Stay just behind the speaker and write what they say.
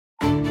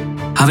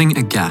Having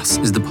a Gas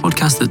is the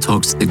podcast that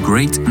talks to the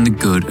great and the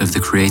good of the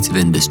creative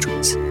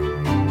industries,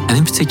 and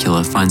in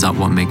particular finds out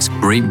what makes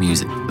great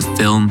music for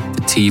film,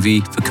 for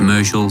TV, for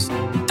commercials,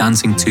 for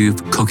dancing to,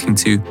 for cooking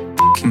to,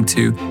 f***ing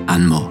to,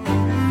 and more.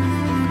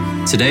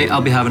 Today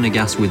I'll be having a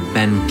gas with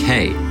Ben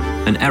Kay,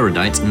 an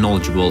erudite,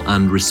 knowledgeable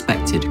and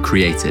respected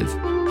creative.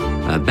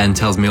 Ben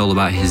tells me all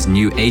about his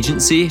new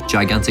agency,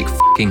 Gigantic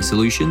F***ing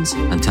Solutions,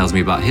 and tells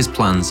me about his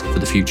plans for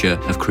the future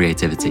of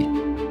creativity.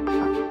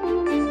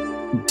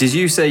 Did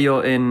you say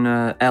you're in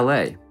LA?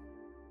 I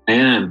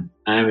am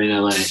in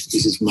LA.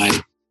 This is my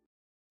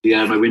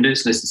window.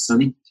 It's nice and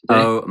sunny today.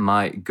 Oh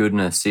my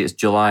goodness. See, it's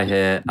July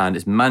here and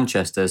it's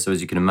Manchester, so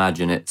as you can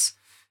imagine, it's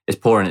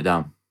pouring it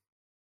down.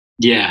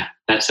 Yeah,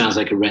 that sounds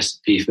like a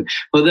recipe for...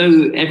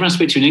 Although everyone I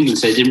spoke to in England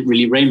said it didn't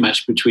really rain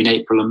much between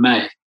April and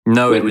May.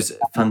 No, it was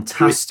a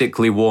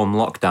fantastically warm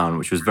lockdown,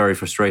 which was very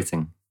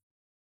frustrating.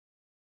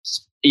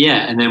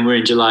 Yeah, and then we're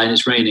in July and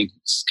it's raining.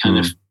 It's kind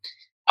of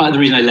part of the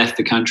reason I left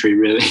the country,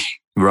 really.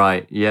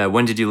 Right, yeah.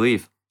 When did you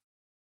leave?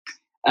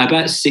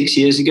 About 6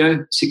 years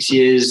ago. 6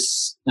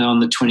 years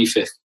on the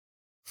 25th.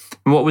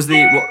 And what was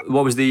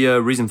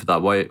the reason for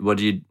that? What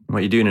are you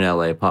doing in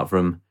LA apart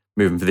from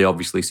moving for the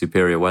obviously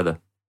superior weather?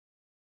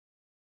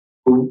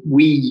 Well,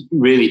 we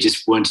really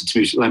just wanted to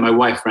move. Like my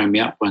wife rang me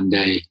up one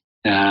day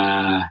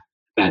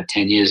about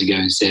 10 years ago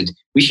and said,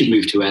 we should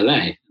move to LA.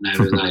 And I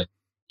was like,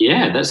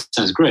 yeah, that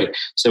sounds great.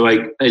 So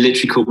I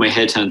literally called my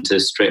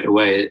headhunter straight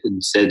away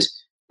and said,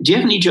 do you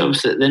have any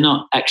jobs that they're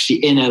not actually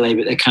in LA,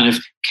 but they're kind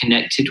of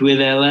connected with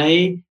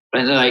LA?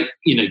 And they're like,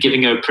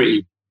 giving her a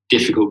pretty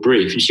difficult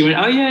brief. And she went,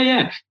 oh,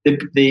 yeah.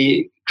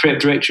 The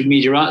creative director of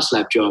Media Arts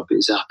Lab job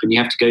is up and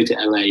you have to go to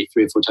LA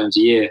 3 or 4 times a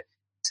year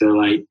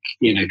to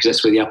because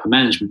that's where the upper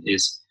management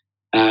is.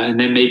 And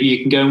then maybe you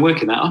can go and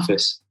work in that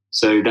office.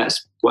 So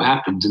that's what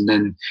happened. And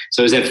then,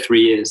 so I was there for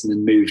 3 years and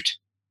then moved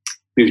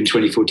in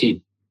 2014.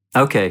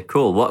 Okay,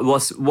 cool.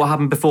 What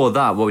happened before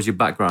that? What was your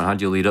background? How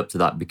did you lead up to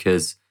that?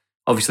 Because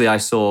obviously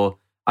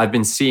I've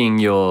been seeing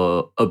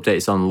your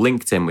updates on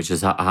LinkedIn, which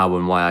is how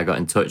and why I got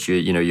in touch.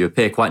 You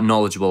appear quite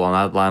knowledgeable on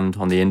Outland,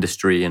 on the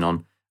industry and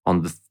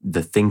on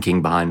the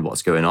thinking behind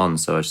what's going on.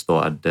 So I just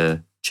thought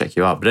I'd check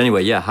you out. But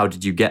anyway, yeah, how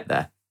did you get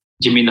there?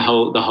 Do you mean the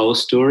whole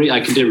story?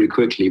 I can do it really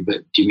quickly,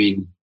 but do you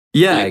mean...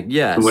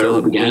 Yeah. Where it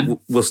all began?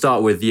 We'll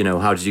start with,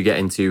 how did you get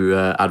into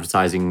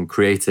advertising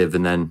creative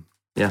and then,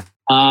 yeah.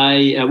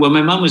 Well,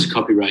 my mum was a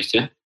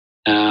copywriter.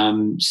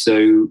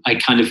 So I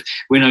kind of,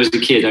 when I was a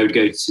kid, I would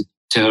go to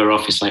her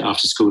office like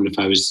after school if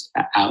I was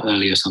out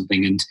early or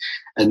something.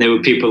 And there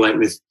were people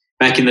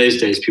back in those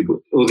days,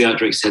 all the art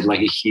directors had like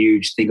a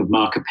huge thing of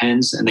marker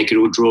pens and they could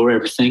all draw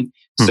everything.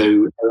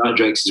 So art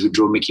directors would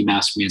draw Mickey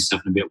Mouse for me and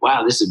stuff and I'd be like,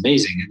 wow, this is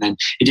amazing. And then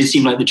it did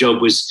seem like the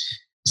job was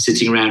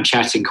sitting around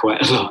chatting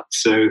quite a lot.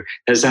 So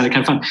that sounded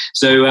kind of fun.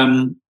 So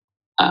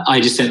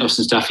I just sent off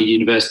some stuff at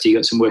university,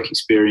 got some work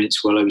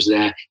experience while I was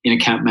there in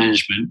account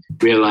management,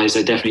 realized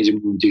I definitely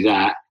didn't want to do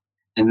that.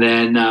 And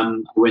then I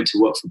went to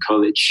Watford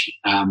College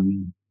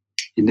in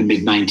the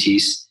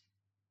mid-90s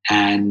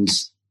and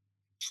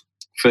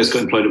first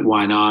got employed at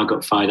Y&R,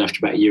 got fired after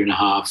about a year and a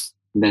half,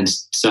 and then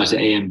started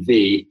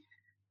AMV,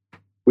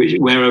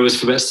 where I was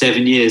for about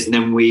 7 years. And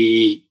then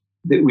we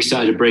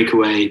started a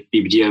breakaway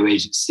BBDO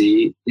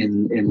agency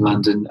in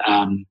London,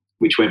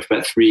 which went for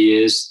about 3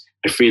 years.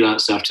 I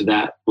freelanced after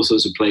that, all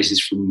sorts of places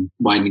from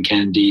Wieden &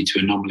 Kennedy to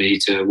Anomaly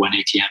to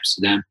 180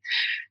 Amsterdam.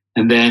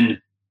 And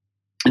then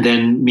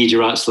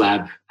Media Arts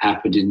Lab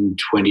happened in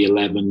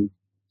 2011.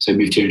 So I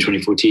moved here in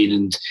 2014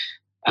 and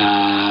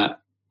I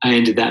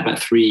ended that about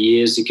 3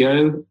 years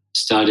ago,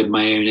 started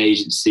my own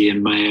agency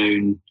and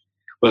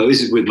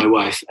this is with my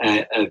wife,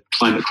 a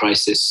climate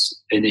crisis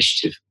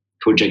initiative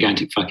called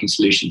Gigantic Fucking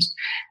Solutions.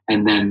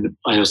 And then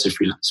I also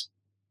freelance.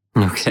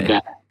 Okay. So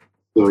that's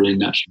in a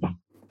nutshell.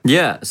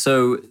 Yeah.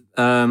 So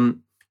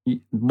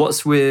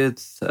what's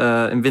with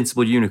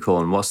Invincible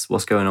Unicorn?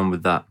 What's going on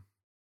with that?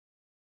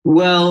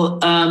 Well,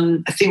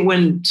 I think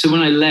when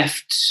I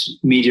left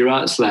Media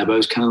Arts Lab, I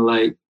was kind of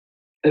like,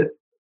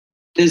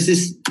 there's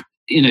this,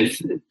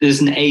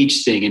 there's an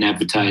age thing in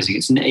advertising.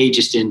 It's an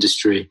ageist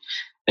industry.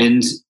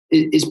 And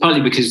it's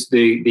partly because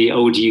the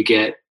older you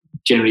get,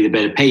 generally the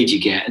better paid you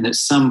get. And at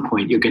some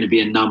point you're going to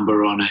be a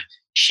number on a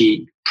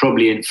sheet,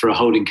 probably for a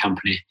holding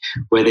company,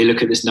 where they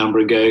look at this number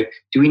and go,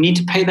 do we need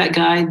to pay that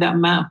guy that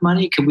amount of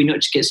money? Could we not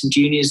just get some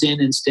juniors in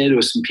instead,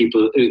 or some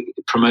people who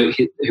promote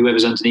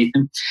whoever's underneath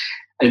them?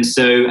 And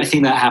so I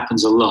think that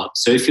happens a lot.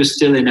 So if you're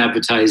still in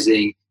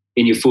advertising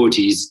in your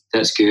 40s,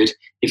 that's good.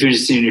 If you're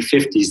still in your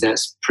 50s,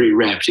 that's pretty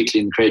rare,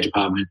 particularly in the creative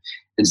department.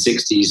 And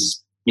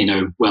 60s,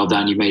 well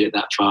done, you made it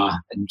that far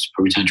and it's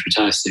probably time to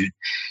retire soon.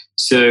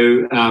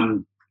 So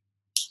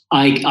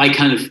I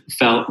kind of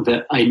felt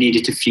that I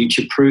needed to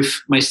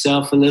future-proof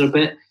myself a little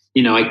bit.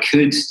 I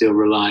could still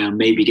rely on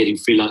maybe getting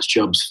freelance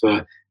jobs for,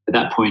 at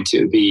that point,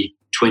 it would be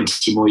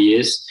 20 more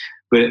years.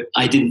 But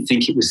I didn't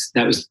think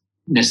that was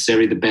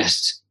necessarily the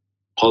best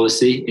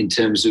policy in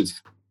terms of,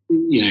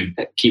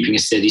 keeping a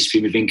steady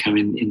stream of income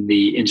in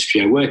the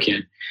industry I work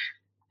in.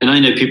 And I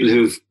know people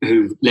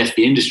who've left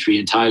the industry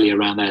entirely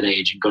around that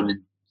age and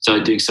gone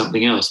started doing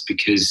something else,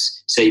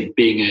 because, say,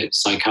 being a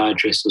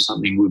psychiatrist or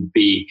something would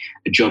be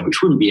a job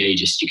which wouldn't be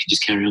ageist. You could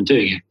just carry on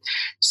doing it.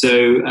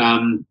 So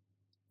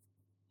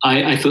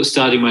I thought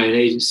starting my own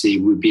agency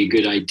would be a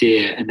good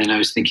idea. And then I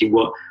was thinking,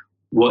 what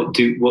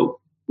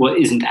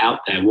isn't out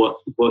there?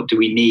 What do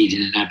we need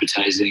in an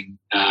advertising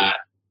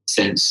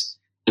sense?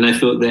 And I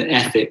thought that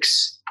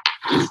ethics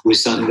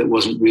was something that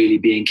wasn't really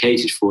being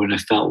catered for. And I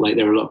felt like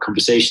there were a lot of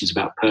conversations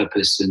about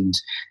purpose and,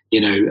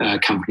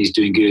 companies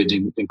doing good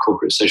and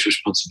corporate social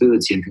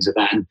responsibility and things like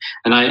that.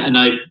 And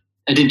I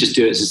didn't just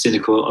do it as a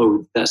cynical,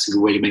 oh, that's a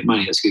good way to make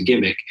money, that's a good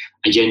gimmick.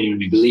 I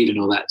genuinely believe in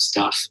all that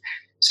stuff.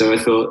 So I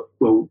thought,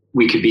 well,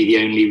 we could be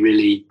the only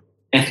really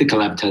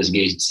ethical advertising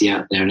agency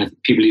out there. And I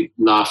think people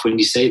laugh when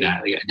you say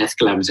that, like, an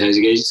ethical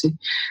advertising agency.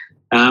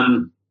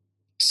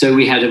 So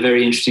we had a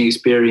very interesting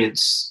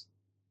experience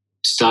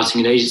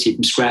starting an agency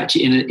from scratch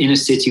in a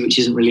city which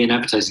isn't really an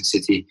advertising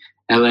city.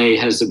 LA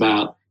has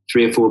about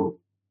 3 or 4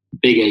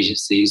 big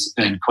agencies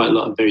and quite a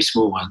lot of very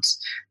small ones,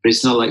 but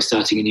it's not like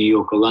starting in New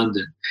York or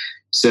London.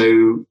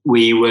 So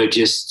we were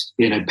just,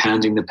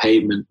 pounding the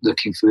pavement,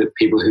 looking for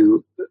people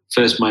who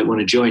first might want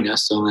to join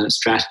us on the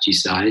strategy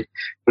side,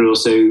 but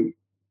also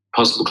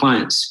possible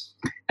clients.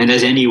 And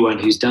as anyone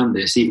who's done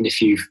this, even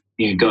if you've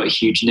got a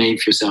huge name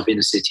for yourself in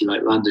a city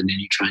like London and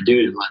you try and do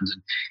it in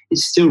London,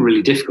 it's still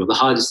really difficult. The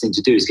hardest thing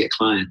to do is get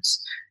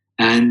clients.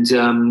 And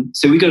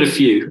so we got a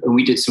few, and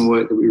we did some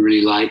work that we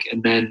really like.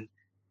 And then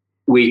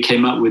we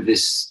came up with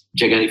this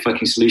Gigantic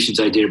Fucking Solutions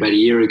idea about a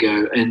year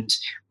ago, and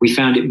we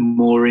found it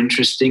more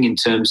interesting in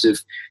terms of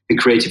the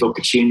creative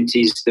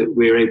opportunities that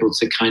we're able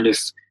to kind of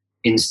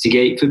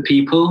instigate for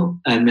people.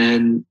 And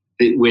then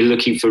we're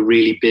looking for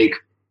really big,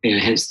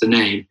 hence the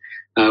name,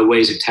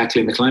 ways of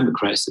tackling the climate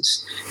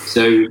crisis.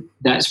 So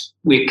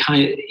we're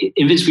kind of,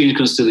 Invincible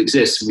Unicorn still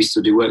exists and we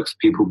still do work for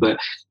people, but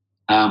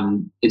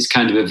it's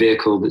kind of a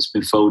vehicle that's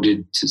been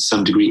folded to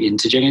some degree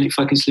into Gigantic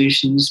Fucking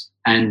Solutions,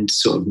 and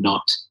sort of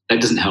not.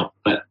 That doesn't help,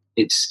 but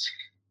it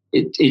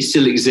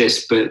still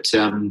exists, but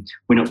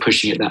we're not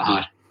pushing it that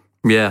hard.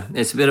 Yeah,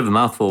 it's a bit of a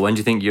mouthful. When do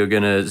you think you're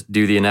going to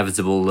do the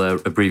inevitable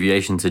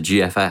abbreviation to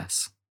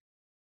GFS?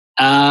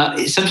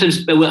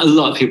 Sometimes, a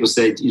lot of people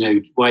say,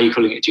 why are you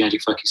calling it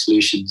Gigantic Fucking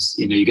Solutions?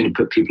 You're going to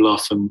put people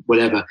off and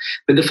whatever.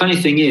 But the funny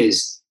thing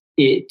is,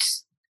 it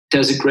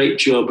does a great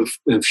job of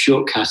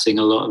shortcutting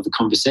a lot of the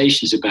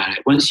conversations about it.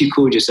 Once you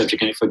called yourself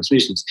Gigantic Fucking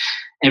Solutions,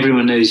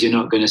 everyone knows you're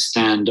not going to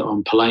stand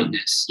on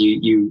politeness.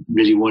 You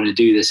really want to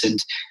do this,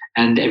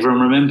 and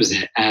everyone remembers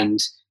it. And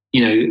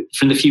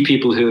from the few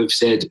people who have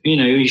said, are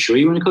you sure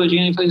you want to call it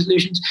Gigantic Fucking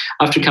Solutions?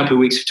 After a couple of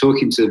weeks of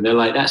talking to them, they're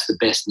like, that's the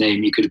best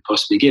name you could have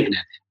possibly given it.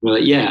 And we're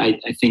like, yeah,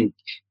 I think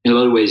in a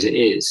lot of ways it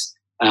is,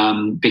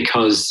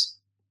 because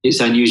it's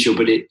unusual,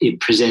 but it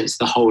presents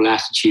the whole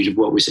attitude of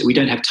what we're saying. We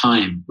don't have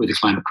time with the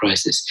climate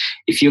crisis.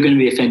 If you're going to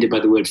be offended by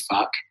the word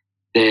fuck,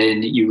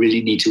 then you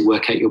really need to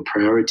work out your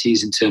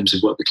priorities in terms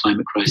of what the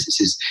climate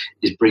crisis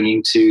is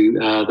bringing to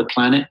the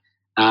planet.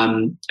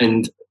 And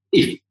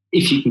if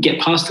you can get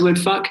past the word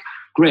fuck,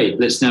 great.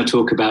 Let's now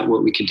talk about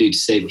what we can do to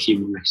save the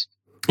human race.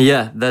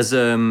 Yeah, there's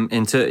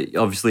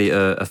obviously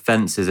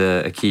offence is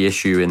a key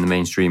issue in the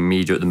mainstream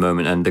media at the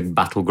moment, and the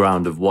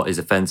battleground of what is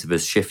offensive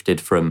has shifted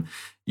from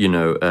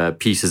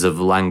pieces of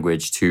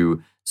language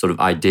to sort of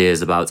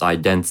ideas about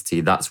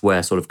identity. That's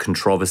where sort of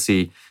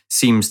controversy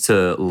seems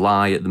to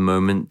lie at the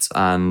moment,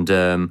 and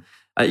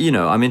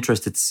I'm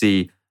interested to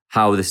see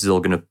how this is all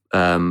going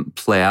to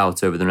play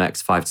out over the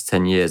next 5 to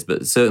 10 years.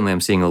 But certainly,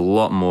 I'm seeing a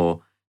lot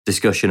more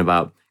discussion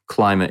about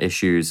climate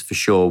issues for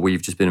sure.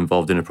 We've just been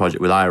involved in a project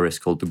with Iris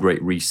called The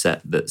Great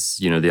Reset. That's,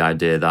 the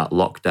idea that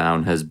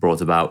lockdown has brought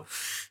about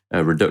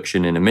a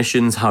reduction in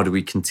emissions. How do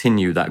we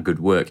continue that good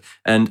work?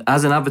 And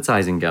as an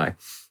advertising guy,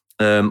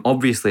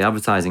 obviously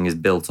advertising is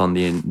built on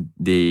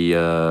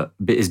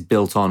is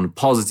built on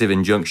positive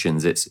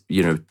injunctions. It's,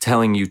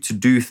 telling you to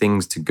do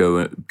things, to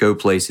go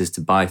places,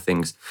 to buy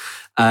things,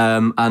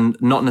 and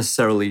not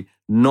necessarily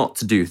not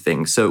to do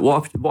things. So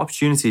what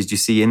opportunities do you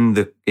see in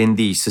the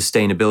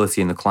sustainability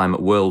in the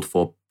climate world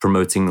for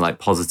promoting like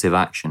positive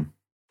action?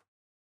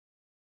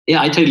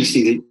 Yeah, I totally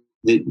see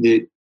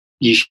that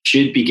you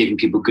should be giving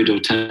people good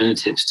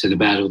alternatives to the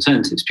bad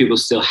alternatives. People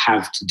still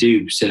have to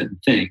do certain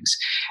things.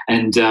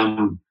 And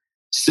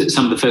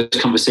some of the first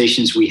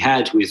conversations we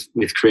had with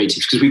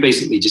creatives, because we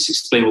basically just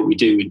explain what we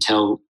do and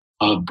tell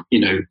our,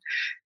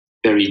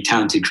 very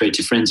talented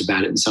creative friends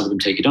about it, and some of them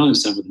take it on and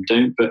some of them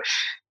don't.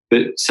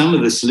 But some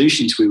of the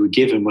solutions we were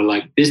given were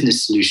like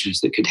business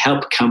solutions that could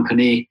help a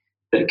company,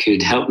 that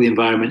could help the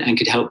environment, and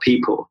could help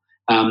people.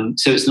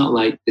 So it's not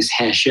like this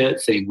hair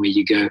shirt thing where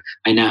you go,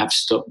 I now have to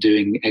stop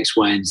doing X,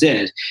 Y, and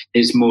Z.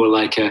 It's more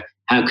like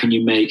how can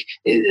you make...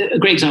 A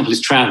great example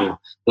is travel.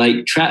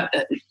 Like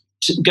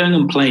going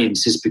on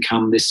planes has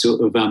become this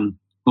sort of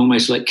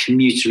almost like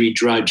commutery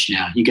drudge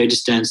now. You go to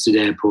Stansted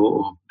Airport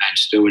or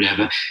Manchester or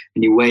whatever,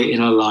 and you wait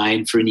in a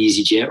line for an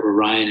EasyJet or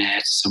a Ryanair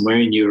to somewhere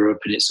in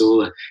Europe, and it's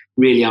all a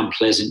really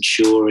unpleasant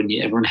chore, and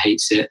everyone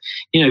hates it.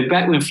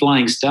 Back when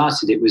flying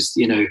started, it was,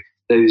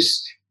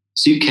 those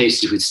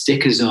suitcases with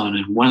stickers on,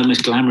 and one of the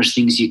most glamorous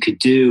things you could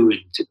do,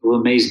 and all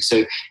amazing.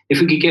 So if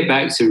we could get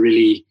back to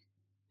really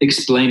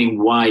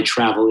explaining why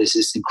travel is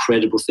this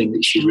incredible thing that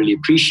you should really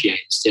appreciate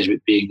instead of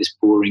it being this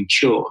boring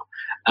chore,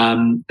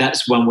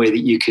 that's one way that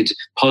you could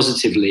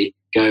positively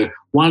go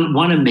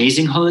one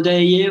amazing holiday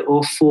a year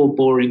or 4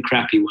 boring,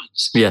 crappy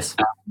ones. Yes.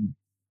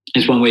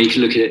 Is one way you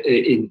can look at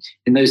it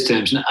in those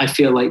terms. And I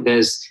feel like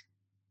there's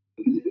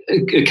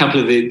a couple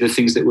of the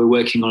things that we're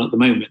working on at the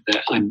moment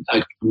that I'm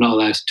not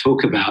allowed to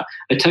talk about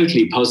are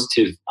totally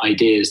positive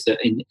ideas that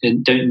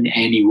don't in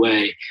any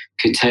way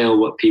curtail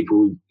what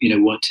people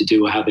want to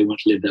do or how they want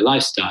to live their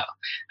lifestyle.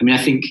 I mean,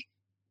 I think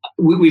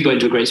we've got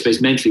into a great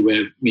space mentally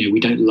where we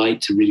don't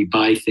like to really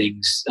buy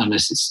things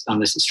unless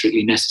it's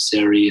strictly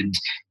necessary, and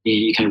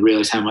you kind of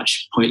realize how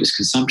much pointless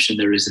consumption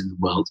there is in the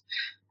world.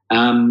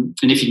 And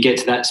if you can get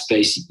to that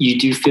space, you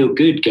do feel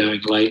good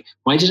going like,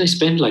 why did I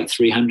spend like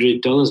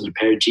 $300 on a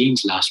pair of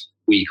jeans last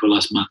week or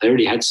last month? I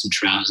already had some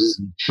trousers,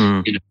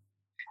 and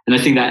and I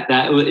think that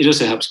it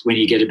also helps when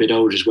you get a bit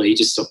older as well. You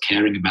just stop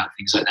caring about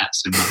things like that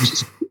so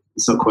much.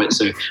 It's not quite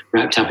so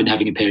wrapped up in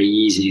having a pair of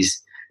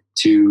Yeezys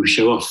to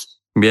show off.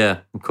 Yeah,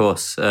 of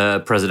course.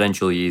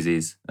 Presidential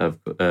Yeezys,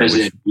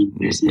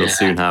 we'll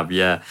soon have.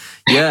 Yeah.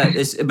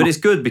 But it's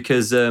good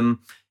because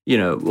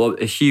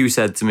what Hugh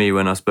said to me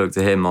when I spoke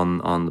to him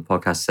on the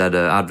podcast, said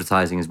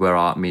advertising is where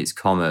art meets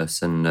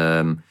commerce, and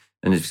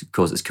of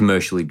course it's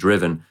commercially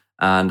driven.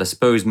 And I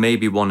suppose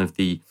maybe one of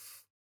the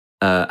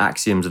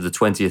axioms of the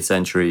 20th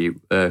century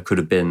could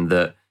have been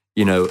that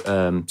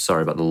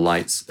sorry about the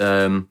lights.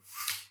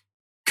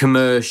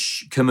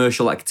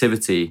 Commercial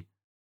activity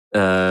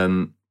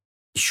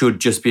should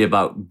just be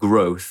about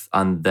growth,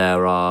 and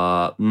there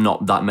are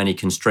not that many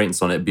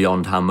constraints on it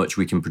beyond how much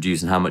we can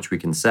produce and how much we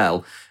can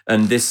sell.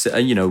 And this,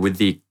 with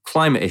the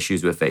climate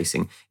issues we're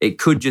facing, it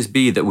could just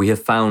be that we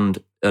have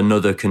found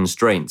another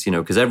constraint,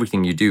 because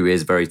everything you do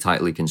is very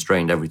tightly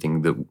constrained,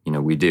 everything that,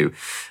 we do.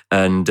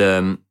 And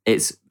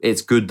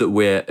it's good that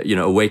we're,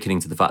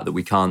 awakening to the fact that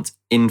we can't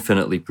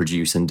infinitely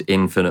produce and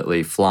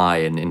infinitely fly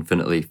and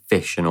infinitely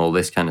fish and all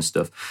this kind of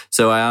stuff.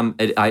 So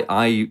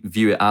I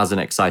view it as an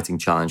exciting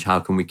challenge. How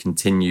can we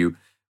continue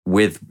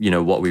with,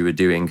 what we were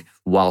doing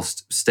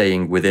whilst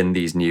staying within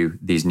these new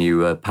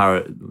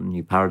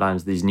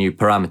paradigms, these new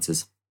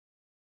parameters?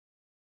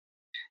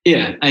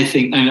 Yeah, I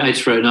think I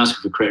just wrote an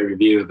article for Creative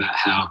Review about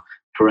how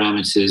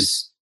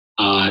parameters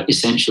are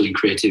essential in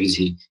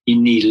creativity. You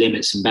need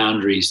limits and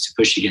boundaries to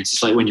push against.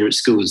 It's like when you're at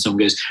school and someone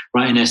goes,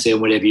 write an essay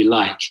on whatever you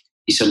like.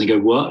 You suddenly go,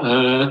 what?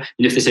 And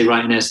if they say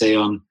write an essay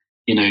on,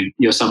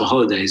 your summer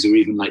holidays or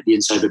even like the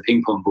inside of a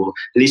ping pong ball,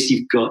 at least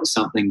you've got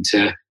something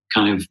to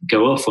kind of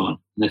go off on.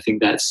 And I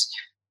think that's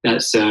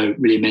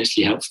really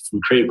immensely helpful from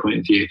a creative point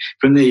of view.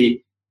 From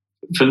the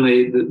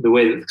way that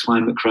the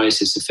climate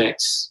crisis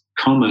affects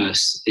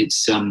commerce,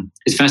 it's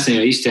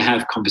fascinating. I used to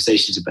have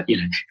conversations about, if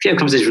you have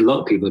conversations with a lot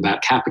of people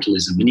about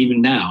capitalism, and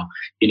even now,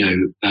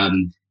 you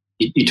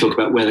talk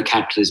about whether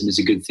capitalism is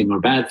a good thing or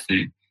a bad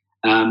thing.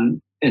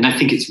 And I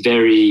think it's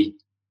very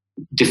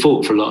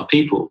default for a lot of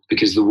people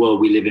because the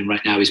world we live in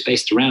right now is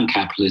based around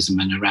capitalism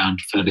and around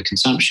further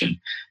consumption.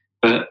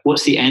 But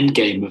what's the end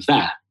game of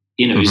that?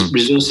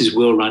 Resources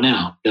will run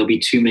out. There'll be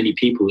too many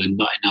people and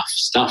not enough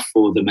stuff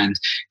for them. And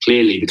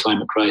clearly the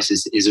climate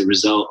crisis is a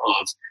result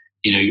of,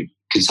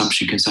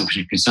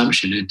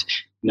 consumption. And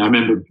I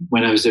remember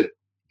when I was at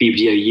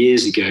BBDO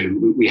years ago,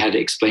 we had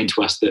it explained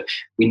to us that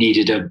we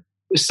needed a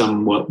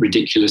somewhat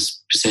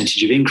ridiculous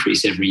percentage of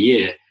increase every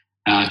year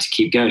to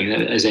keep going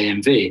as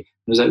AMV. I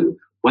was like,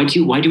 why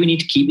do we need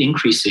to keep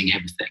increasing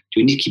everything?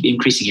 Do we need to keep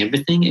increasing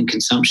everything in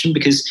consumption?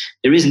 Because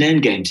there is an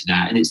end game to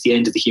that, and it's the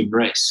end of the human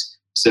race.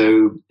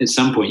 So at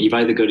some point, you've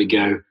either got to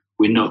go,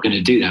 we're not going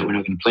to do that, we're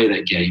not going to play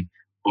that game,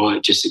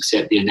 or just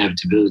accept the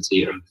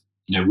inevitability of,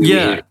 we're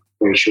here in a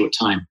very short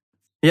time.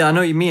 Yeah, I know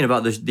what you mean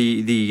about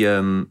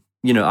I'm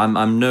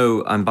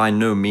by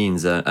no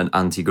means an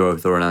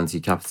anti-growth or an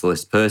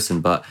anti-capitalist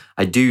person, but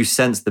I do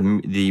sense the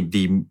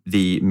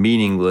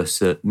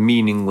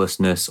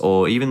meaninglessness,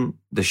 or even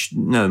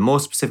more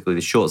specifically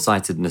the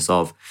short-sightedness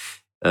of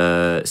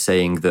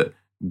saying that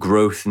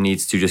growth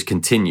needs to just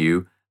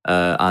continue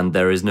and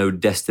there is no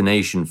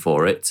destination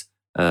for it.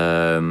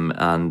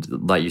 And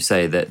like you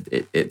say, that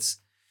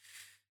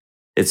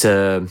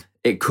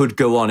it could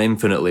go on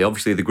infinitely.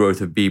 Obviously, the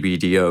growth of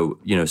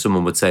BBDO,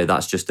 someone would say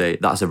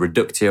that's a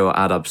reductio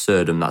ad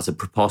absurdum. That's a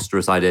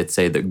preposterous idea to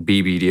say that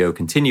BBDO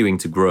continuing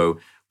to grow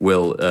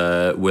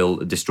will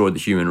destroy the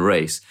human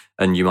race.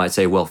 And you might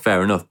say, well,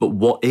 fair enough. But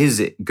what is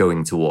it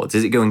going towards?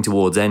 Is it going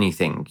towards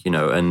anything?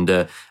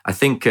 And I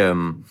think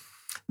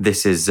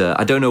this is.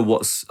 I don't know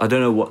what's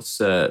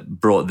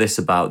brought this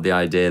about. The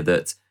idea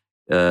that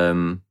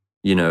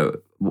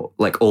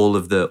like all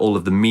of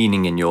the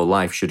meaning in your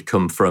life should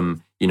come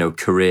from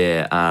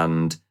career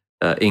and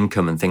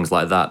income and things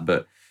like that.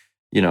 But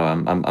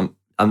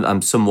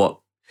I'm somewhat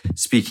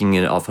speaking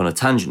it off on a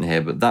tangent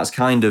here. But that's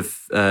kind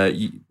of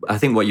I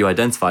think what you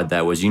identified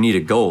there was you need a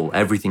goal.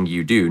 Everything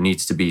you do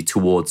needs to be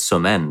towards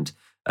some end,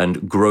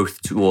 and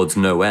growth towards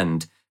no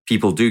end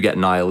people do get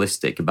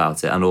nihilistic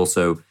about it, and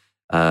also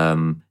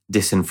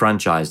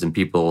disenfranchised, and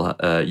people,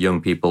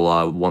 young people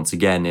are once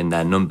again in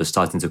their numbers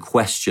starting to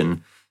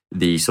question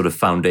the sort of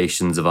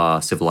foundations of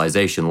our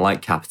civilization,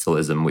 like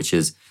capitalism, which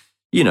is,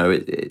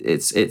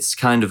 it's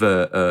kind of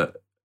a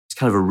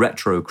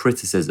retro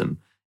criticism.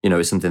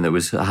 It's something that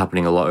was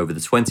happening a lot over the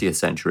 20th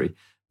century.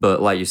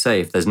 But like you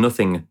say, if there's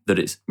nothing that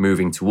it's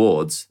moving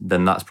towards,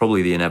 then that's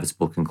probably the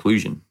inevitable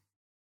conclusion.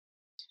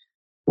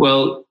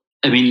 Well,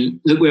 I mean,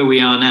 look where we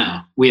are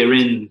now. We are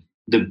in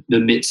the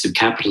midst of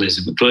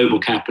capitalism, global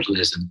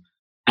capitalism,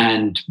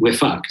 and we're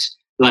fucked.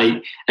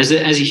 Like, as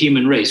a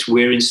human race,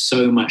 we're in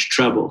so much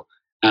trouble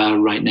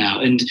right now.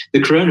 And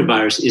the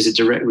coronavirus is a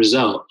direct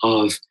result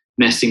of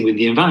messing with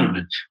the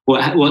environment.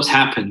 What's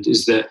happened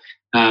is that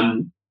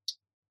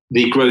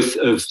the growth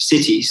of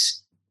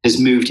cities has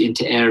moved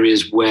into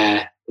areas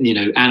where,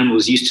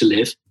 animals used to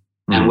live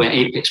and where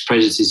apex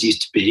predators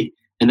used to be.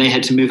 And they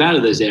had to move out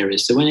of those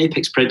areas. So when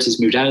apex predators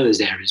moved out of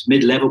those areas,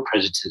 mid-level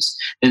predators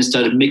then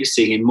started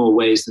mixing in more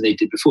ways than they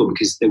did before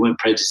because there weren't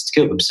predators to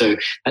kill them. So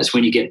that's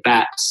when you get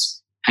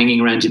bats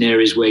hanging around in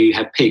areas where you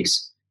have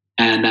pigs.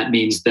 And that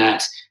means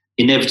that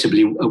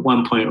inevitably at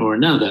one point or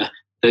another,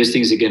 those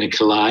things are going to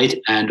collide.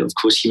 And of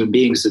course, human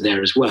beings are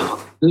there as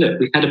well. Look,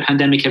 we've had a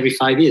pandemic every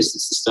 5 years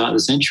since the start of the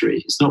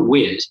century. It's not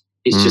weird.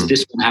 It's just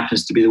this one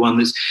happens to be the one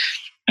that's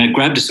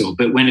grabbed us all.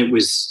 But when it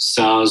was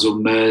SARS or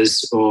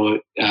MERS or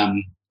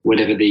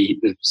whatever the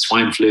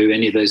swine flu,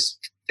 any of those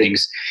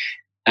things,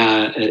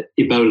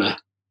 Ebola.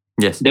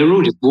 Yes. They were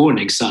all just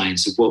warning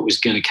signs of what was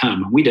going to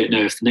come. And we don't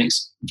know if the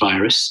next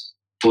virus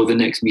or the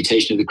next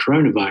mutation of the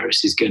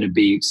coronavirus is going to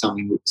be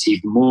something that's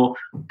even more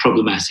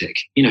problematic.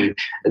 The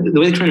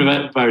way the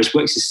coronavirus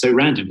works is so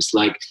random. It's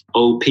like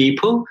old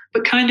people,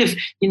 but kind of,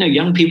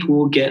 young people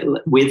will get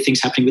weird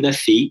things happening with their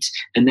feet,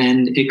 and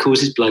then it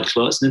causes blood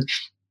clots. And then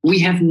we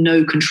have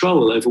no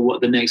control over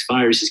what the next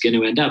virus is going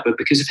to end up. But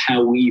because of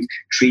how we've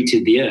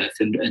treated the earth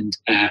and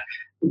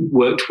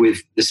worked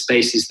with the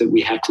spaces that we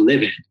have to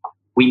live in,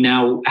 we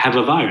now have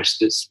a virus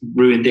that's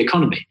ruined the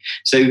economy.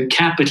 So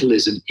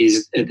capitalism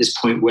is at this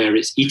point where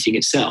it's eating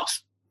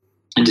itself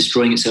and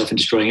destroying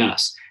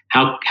us.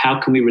 How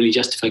can we really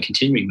justify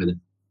continuing with it?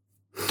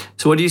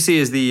 So what do you see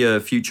as the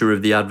future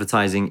of the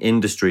advertising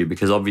industry?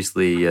 Because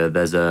obviously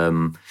there's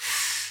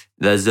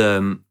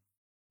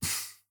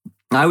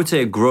I would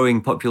say a growing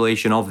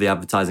population of the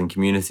advertising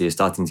community is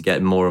starting to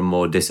get more and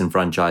more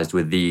disenfranchised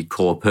with the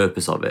core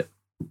purpose of it.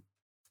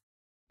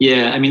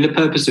 Yeah, I mean, the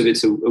purpose of it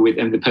is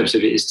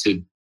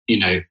to,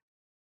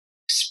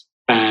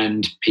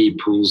 expand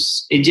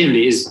people's. It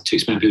generally is to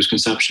expand people's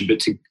consumption,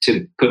 but to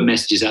put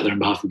messages out there on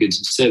behalf of goods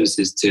and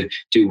services to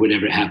do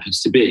whatever it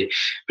happens to be.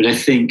 But I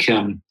think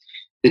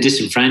the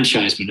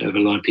disenfranchisement of a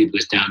lot of people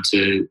is down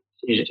to,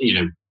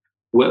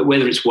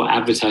 whether it's what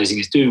advertising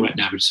is doing right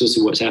now, but it's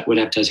also what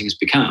advertising has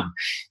become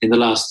in the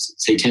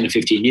last, say, 10 or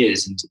 15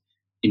 years. And,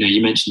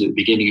 you mentioned at the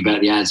beginning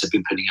about the ads I've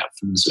been putting up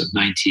from the sort of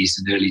 90s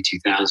and early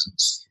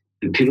 2000s.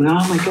 And people go,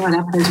 oh my God,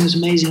 advertising was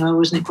amazing. Oh,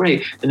 wasn't it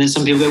great? And then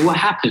some people go, what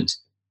happened?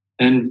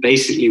 And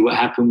basically what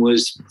happened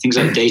was things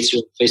like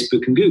data,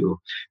 Facebook and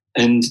Google.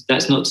 And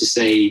that's not to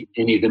say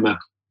any of them are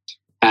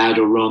bad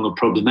or wrong or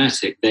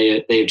problematic.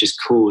 They have just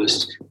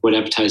caused what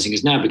advertising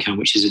has now become,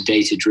 which is a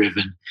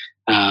data-driven,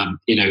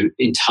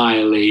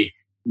 entirely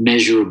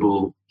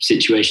measurable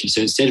situation.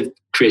 So instead of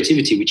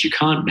creativity, which you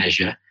can't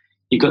measure,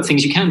 you've got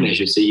things you can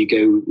measure. So you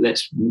go,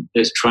 let's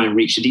try and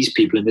reach these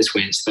people in this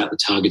way. It's about the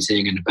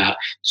targeting and about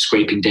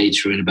scraping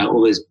data and about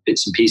all those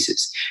bits and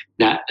pieces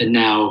that are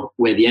now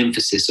where the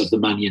emphasis of the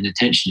money and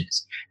attention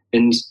is.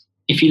 And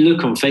if you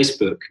look on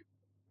Facebook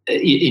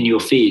in your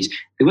feed,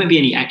 there won't be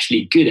any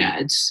actually good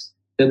ads.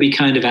 There'll be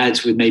kind of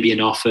ads with maybe an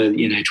offer,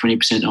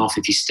 20% off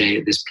if you stay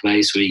at this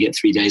place, or you get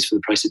 3 days for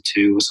the price of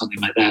 2 or something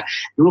like that.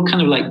 They're all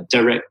kind of like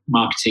direct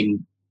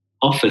marketing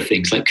offer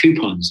things like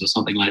coupons or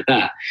something like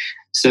that.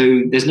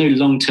 So there's no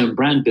long-term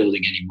brand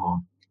building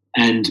anymore,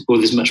 or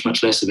there's much,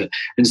 much less of it.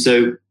 And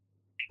so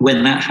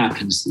when that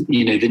happens,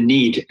 the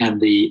need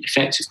and the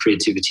effect of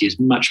creativity is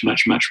much,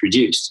 much, much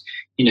reduced.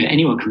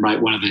 Anyone can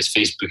write one of those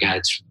Facebook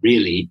ads,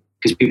 really,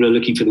 because people are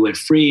looking for the word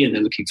free and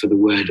they're looking for the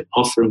word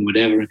offer and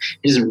whatever. It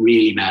doesn't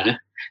really matter.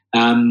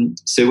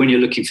 So when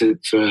you're looking for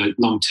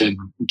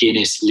long-term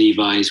Guinness,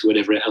 Levi's,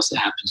 whatever else it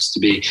happens to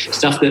be,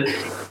 stuff that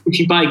if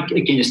you buy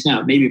a Guinness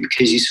now, maybe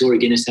because you saw a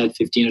Guinness ad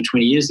 15 or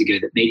 20 years ago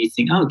that made you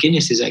think, oh,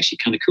 Guinness is actually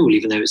kind of cool,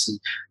 even though it's some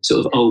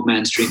sort of old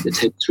man's drink that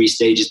takes 3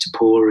 stages to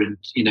pour and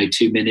 2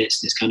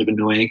 minutes and it's kind of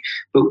annoying.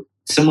 But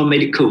someone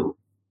made it cool.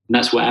 And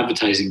that's what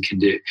advertising can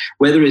do.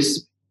 Whether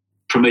it's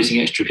promoting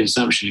extra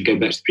consumption and going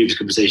back to the previous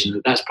conversation,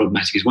 that's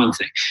problematic is one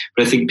thing.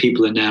 But I think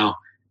people are now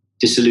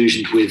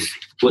disillusioned with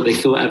what they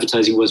thought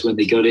advertising was when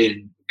they got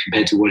in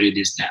compared to what it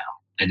is now.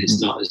 And it's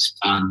not as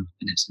fun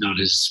and it's not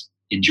as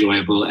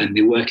enjoyable and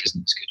the work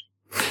isn't as good.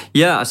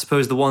 Yeah, I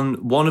suppose the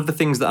one of the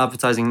things that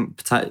advertising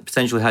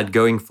potentially had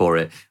going for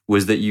it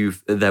was that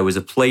there was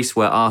a place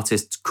where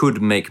artists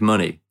could make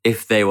money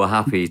if they were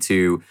happy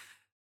to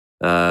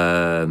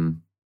work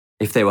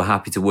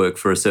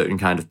for a certain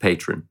kind of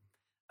patron.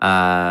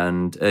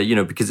 and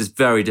because it's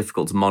very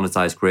difficult to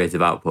monetize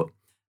creative output.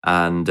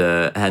 And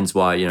hence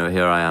why,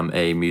 here I am,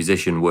 a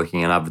musician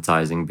working in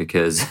advertising,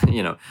 because,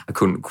 I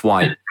couldn't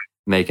quite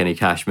make any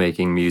cash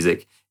making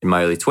music in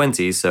my early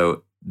 20s.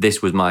 So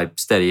this was my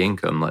steady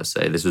income, let's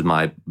say. This was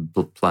my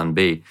plan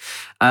B.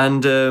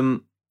 And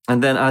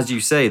then, as you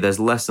say, there's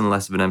less and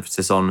less of an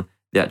emphasis on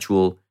the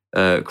actual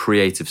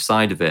creative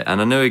side of it. And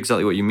I know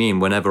exactly what you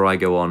mean. Whenever I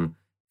go on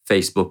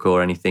Facebook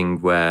or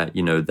anything where,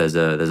 there's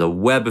a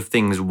web of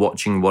things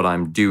watching what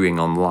I'm doing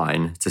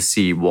online to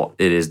see what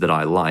it is that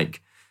I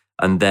like.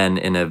 And then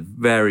in a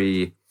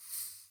very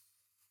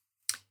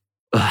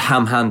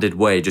ham-handed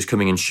way, just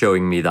coming and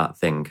showing me that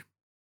thing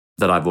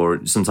that I've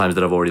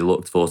already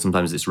looked for.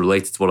 Sometimes it's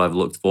related to what I've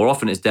looked for.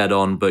 Often it's dead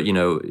on, but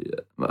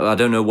I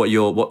don't know what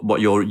your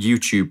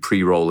YouTube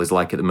pre-roll is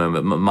like at the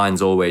moment.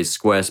 Mine's always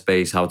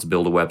Squarespace, how to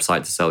build a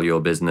website to sell your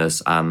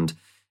business, and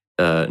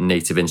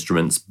Native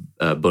Instruments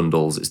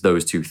bundles. It's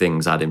those two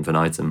things ad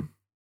infinitum.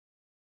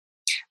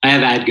 I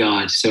have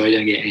AdGuard, so I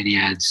don't get any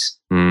ads.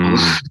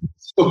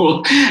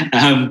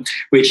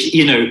 Which,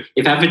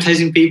 if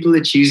advertising people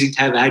are choosing to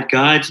have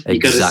AdGuard,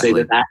 you've got to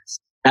say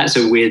that's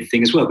a weird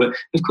thing as well. But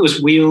of course,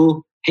 we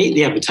all hate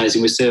the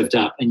advertising we're served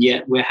up, and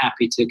yet we're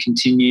happy to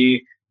continue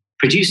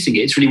producing it.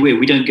 It's really weird.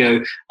 We don't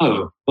go,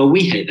 oh, well,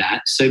 we hate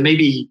that, so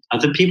maybe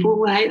other people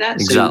will hate that.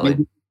 Exactly. So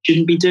maybe we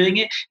shouldn't be doing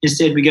it.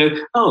 Instead, we go,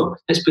 oh,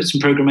 let's put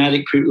some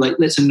programmatic,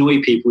 let's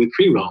annoy people with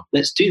pre-roll.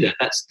 Let's do that.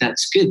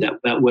 That's good.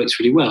 That works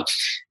really well.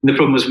 And the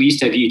problem was we used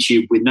to have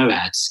YouTube with no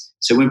ads.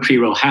 So when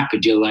pre-roll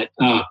happened, you're like,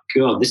 oh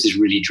God, this is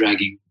really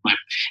dragging.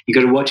 You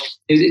got to watch.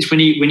 It's when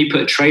you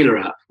put a trailer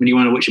up, when you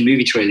want to watch a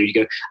movie trailer, you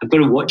go, I've got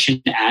to watch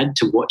an ad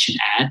to watch an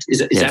ad. Is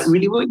that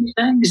really what you're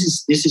saying?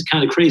 This is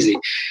kind of crazy.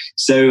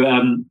 So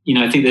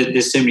I think that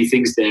there's so many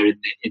things there in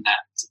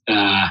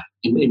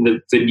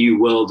the new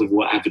world of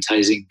what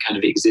advertising kind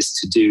of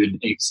exists to do and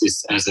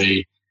exists as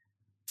a,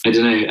 I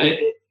don't know.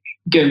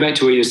 Going back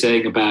to what you're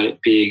saying about it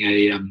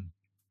being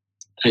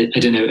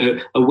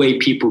a way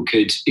people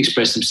could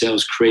express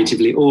themselves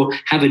creatively or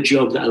have a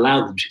job that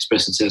allowed them to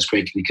express themselves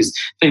creatively. Because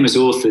famous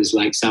authors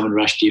like Salman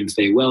Rushdie and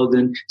Faye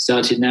Weldon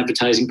started in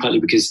advertising,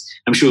 partly because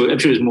I'm sure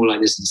it was more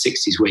like this in the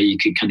 60s, where you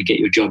could kind of get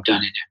your job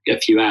done in a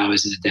few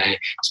hours in a day,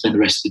 spend the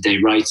rest of the day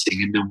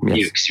writing, and no one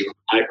knew because you're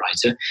a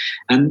typewriter.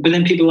 But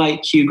then people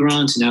like Hugh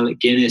Grant and Alec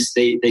Guinness,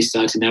 they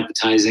started in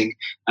advertising.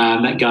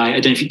 That guy, I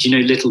don't know if you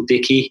know Little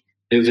Dicky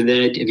over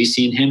there. Have you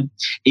seen him?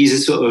 He's a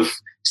sort of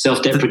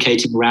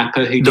self-deprecating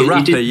rapper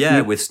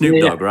with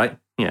Snoop Dogg, right?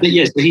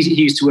 Yeah. So he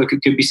used to work at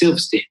Goodby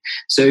Silverstein.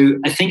 So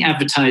I think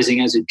advertising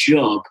as a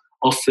job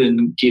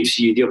often gives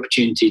you the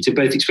opportunity to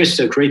both express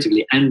yourself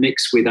creatively and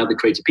mix with other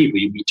creative people.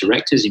 You meet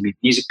directors, you meet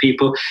music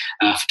people,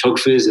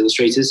 photographers,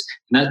 illustrators,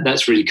 and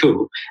that's really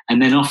cool. And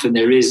then often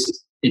there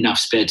is enough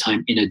spare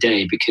time in a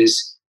day,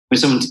 because when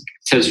someone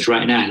tells you to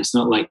write an ad, it's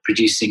not like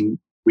producing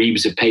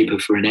reams of paper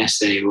for an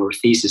essay or a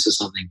thesis or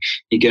something.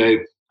 You go,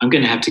 I'm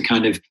going to have to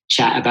kind of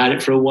chat about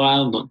it for a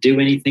while, not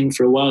do anything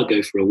for a while,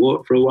 go for a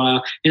walk for a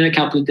while. In a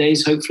couple of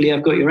days, hopefully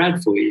I've got your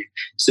ad for you.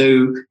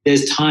 So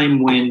there's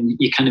time when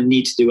you kind of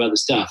need to do other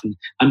stuff. And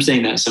I'm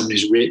saying that as someone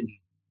who's written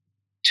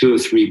 2 or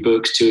 3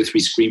 books, 2 or 3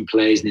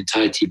 screenplays, an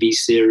entire TV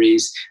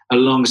series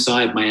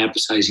alongside my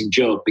advertising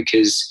job,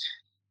 because,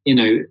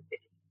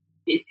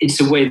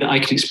 it's a way that I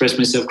can express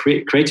myself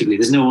creatively.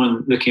 There's no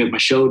one looking over my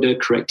shoulder,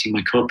 correcting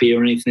my copy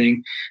or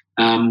anything.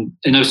 And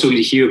I was talking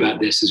to Hugh about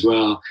this as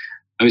well.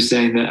 I was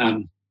saying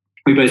that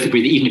we both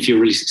agree that even if you're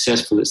really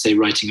successful at, say,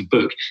 writing a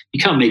book,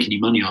 you can't make any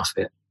money off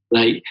it.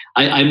 Like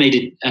I made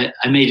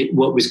it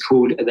what was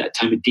called at that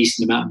time a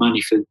decent amount of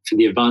money for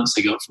the advance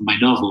I got from my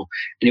novel,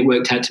 and it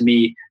worked out to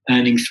me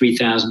earning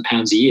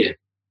 £3,000 a year.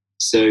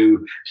 So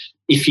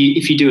if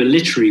you do a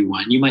literary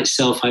one, you might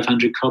sell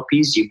 500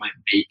 copies, you might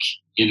make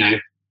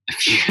a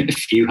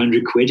few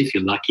hundred quid if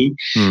you're lucky.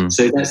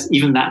 So that's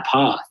even that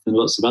path, and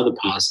lots of other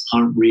paths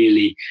aren't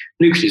really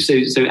lucrative.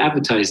 So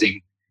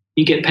advertising,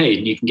 you get paid,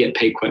 and you can get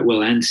paid quite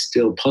well, and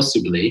still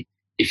possibly,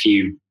 if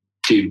you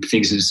do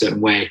things in a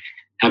certain way,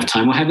 have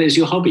time or have it as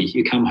your hobby.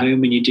 You come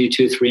home and you do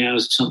 2 or 3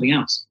 hours of something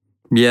else.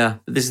 Yeah,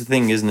 this is the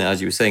thing, isn't it?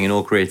 As you were saying, in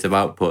all creative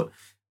output,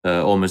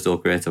 almost all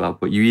creative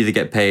output, you either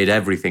get paid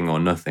everything or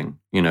nothing.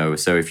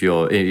 So if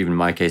you're, even in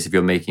my case, if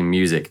you're making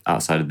music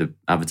outside of the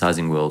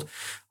advertising world,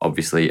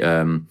 obviously, you're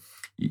on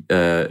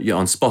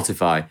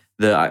Spotify,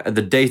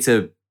 the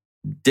data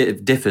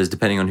differs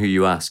depending on who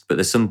you ask, but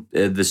there's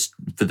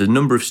for the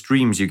number of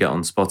streams you get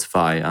on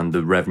Spotify and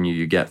the revenue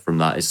you get from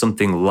that is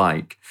something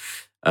like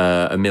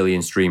 1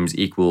 million streams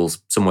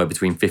equals somewhere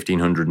between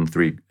 1,500 and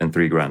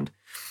 3 grand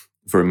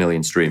for 1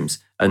 million streams.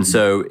 And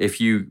so if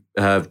you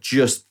have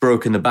just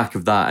broken the back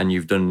of that and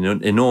you've done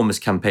an enormous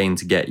campaign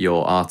to get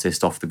your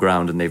artist off the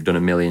ground and they've done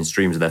 1 million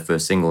streams of their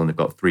first single and they've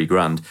got 3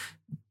 grand,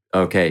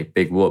 okay,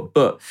 big whoop.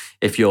 But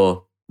if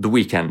you're The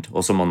Weeknd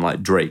or someone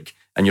like Drake,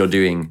 and you're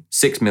doing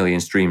 6 million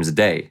streams a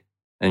day,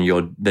 and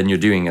you're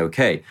doing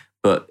okay.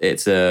 But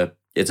it's a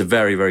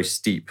very, very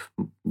steep,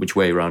 which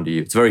way around are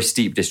you? It's a very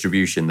steep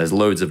distribution. There's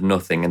loads of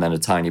nothing and then a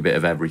tiny bit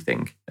of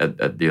everything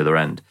at the other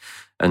end.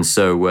 And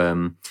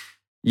so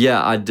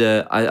Yeah,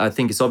 I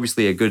think it's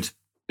obviously a good.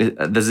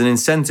 There's an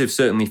incentive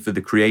certainly for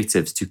the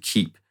creatives to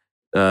keep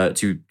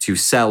to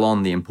sell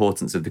on the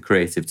importance of the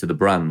creative to the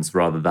brands,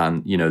 rather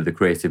than the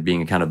creative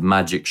being a kind of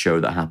magic show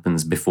that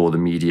happens before the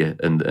media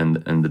and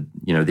the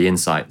the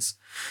insights,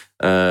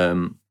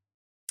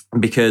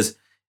 because.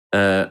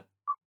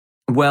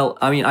 Well,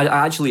 I mean,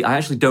 I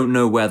actually don't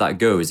know where that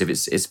goes. If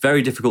it's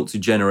very difficult to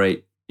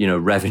generate,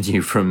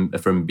 revenue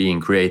from being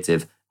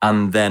creative,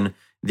 and then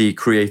the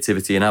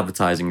creativity and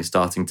advertising is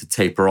starting to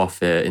taper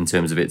off in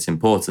terms of its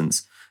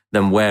importance,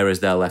 then where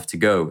is there left to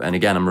go? And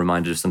again, I'm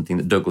reminded of something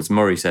that Douglas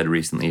Murray said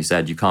recently. He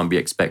said, you can't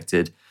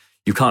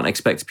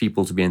expect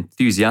people to be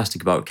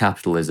enthusiastic about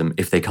capitalism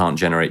if they can't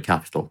generate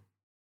capital.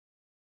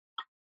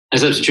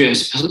 That's absolutely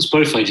true.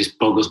 Spotify just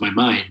boggles my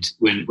mind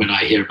when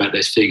I hear about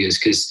those figures,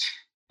 because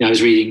I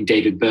was reading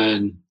David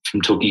Byrne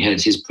from Talking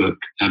Heads, his book,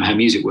 How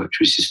Music Works,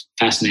 which is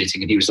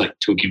fascinating. And he was like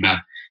talking about,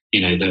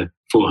 the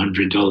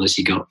 $400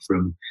 he got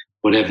from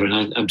whatever.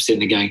 And I'm sitting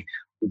there going,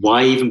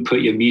 why even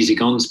put your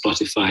music on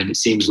Spotify? And it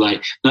seems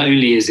like not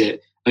only is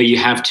it, you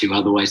have to,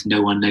 otherwise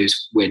no one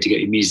knows where to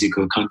get your music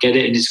or can't get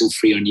it. And it's all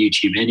free on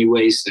YouTube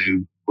anyway. So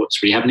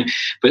what's really happening?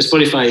 But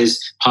Spotify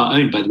is part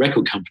owned by the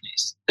record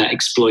companies that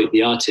exploit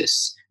the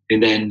artists.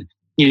 And then,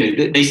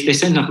 they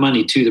send enough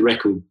money to the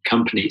record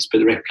companies, but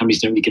the record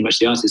companies don't really give much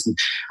to the artists. And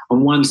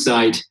on one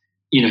side,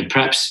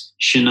 perhaps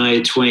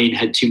Shania Twain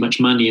had too much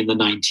money in the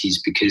 90s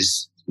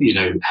because,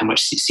 how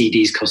much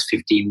CDs cost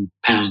 £15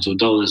 or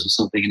dollars or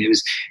something. And it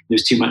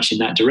was too much in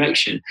that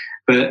direction.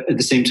 But at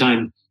the same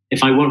time,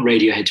 if I want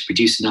Radiohead to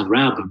produce another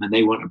album and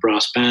they want a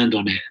brass band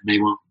on it and they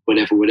want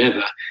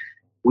whatever,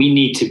 they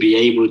need to be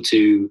able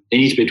to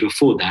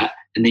afford that.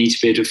 And they need to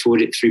be able to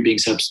afford it through being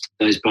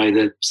subsidized by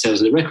the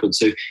sales of the record.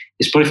 So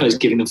if Spotify is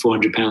giving them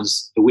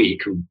 £400 a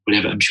week or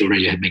whatever, I'm sure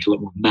Radiohead make a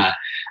lot more than that.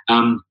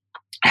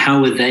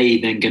 How are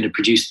they then going to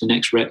produce the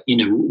next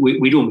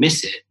we'd all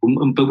miss it,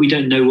 but we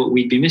don't know what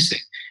we'd be missing.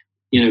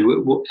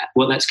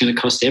 What that's going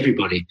to cost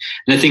everybody.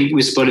 And I think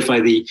with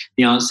Spotify,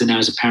 the answer now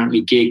is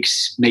apparently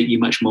gigs make you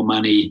much more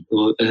money,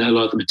 or a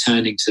lot of them are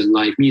turning to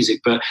live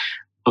music. But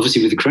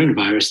obviously with the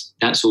coronavirus,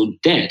 that's all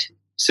dead.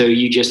 So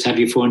you just have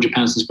your £400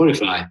 on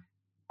Spotify.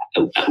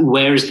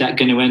 Where is that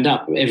going to end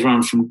up?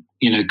 Everyone from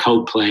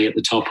Coldplay at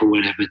the top or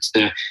whatever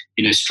to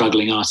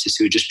struggling artists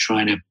who are just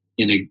trying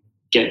to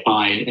get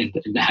by and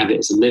have it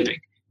as a living.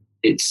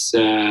 It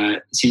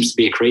seems to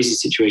be a crazy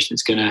situation.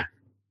 It's going to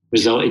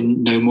result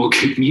in no more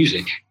good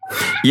music.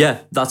 Yeah,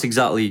 that's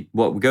exactly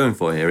what we're going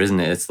for here, isn't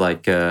it? It's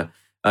like the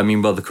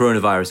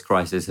coronavirus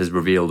crisis has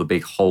revealed a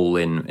big hole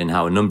in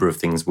how a number of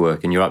things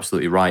work, and you're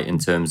absolutely right in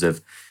terms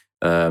of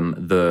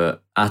the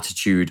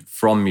attitude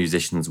from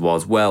musicians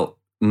was, well,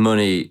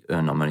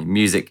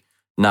 music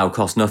now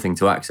costs nothing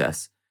to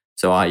access.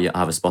 So I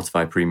have a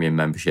Spotify premium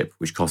membership,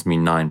 which costs me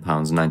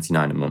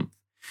 £9.99 a month.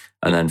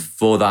 And then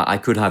for that, I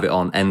could have it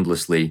on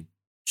endlessly,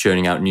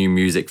 churning out new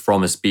music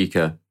from a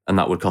speaker, and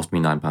that would cost me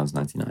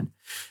 £9.99.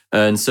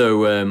 And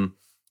so,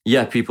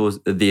 people,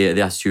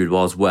 the attitude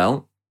was,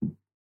 well,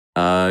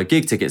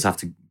 gig tickets have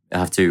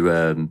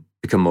to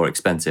become more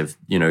expensive.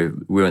 We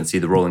went to see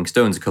the Rolling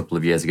Stones a couple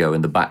of years ago,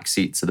 in the back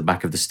seats at the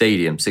back of the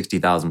stadium,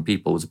 60,000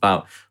 people, was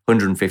about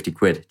 150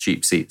 quid,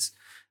 cheap seats.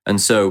 And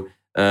so,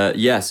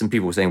 some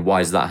people were saying, why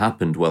has that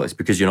happened? Well, it's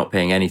because you're not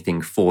paying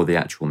anything for the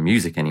actual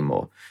music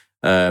anymore.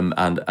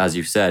 And as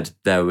you've said,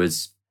 there were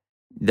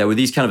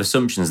these kind of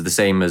assumptions, the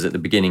same as at the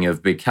beginning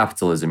of big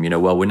capitalism.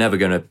 We're never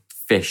going to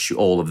fish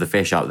all of the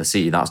fish out of the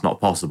sea. That's not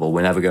possible.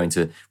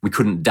 We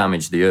couldn't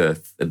damage the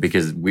earth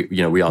because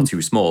we are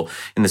too small.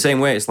 In the same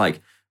way, it's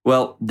like,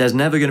 well, there's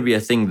never going to be a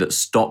thing that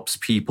stops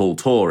people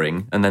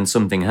touring and then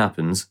something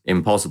happens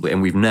impossibly.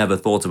 And we've never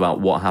thought about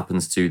what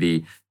happens to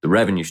the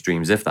revenue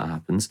streams if that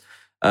happens.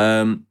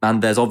 And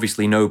there's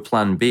obviously no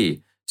plan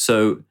B.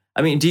 So,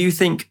 I mean, do you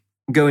think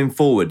going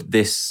forward,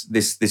 this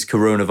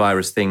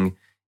coronavirus thing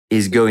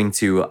is going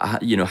to,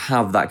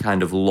 have that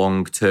kind of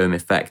long-term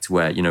effect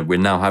where, we're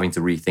now having to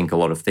rethink a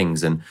lot of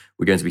things, and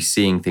we're going to be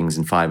seeing things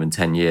in 5 and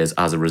 10 years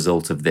as a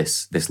result of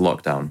this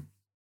lockdown?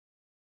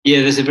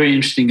 Yeah, there's a very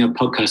interesting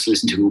podcast to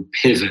listen to called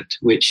Pivot,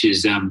 which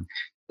is an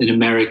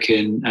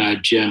American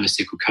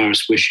journalist called Kara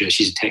Swisher.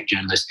 She's a tech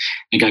journalist.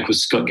 And a guy called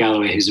Scott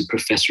Galloway, who's a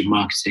professor of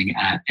marketing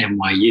at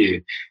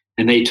NYU.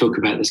 And they talk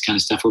about this kind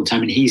of stuff all the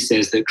time. And he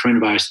says that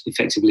coronavirus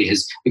effectively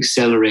has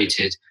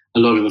accelerated a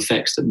lot of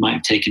effects that might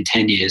have taken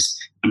 10 years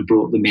and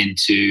brought them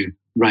into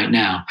right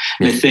now.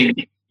 And I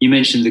think you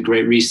mentioned the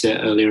Great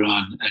Reset earlier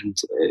on, and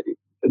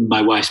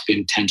my wife's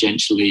been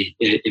tangentially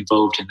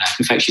involved in that.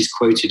 In fact, she's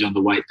quoted on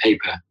the white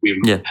paper. We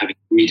were having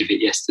a read of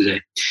it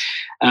yesterday.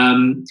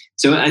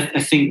 So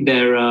I think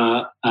there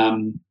are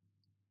a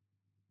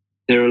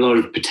lot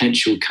of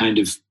potential kind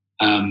of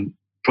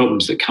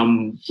problems that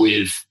come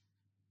with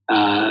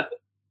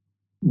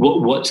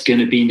what's going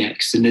to be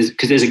next. And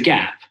because there's a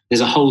gap,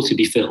 there's a hole to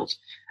be filled.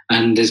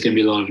 And there's going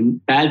to be a lot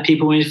of bad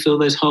people wanting to fill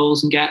those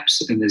holes and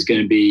gaps. And there's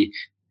going to be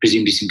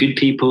presumably some good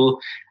people.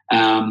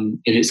 And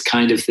it's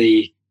kind of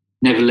the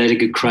never let a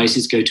good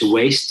crisis go to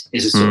waste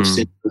is a sort of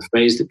simple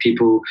phrase that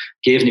people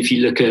give. And if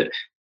you look at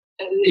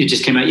it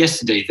just came out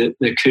yesterday that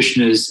the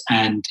Kushners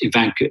and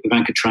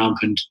Ivanka Trump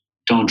and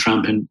Donald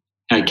Trump and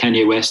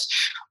Kanye West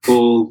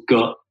all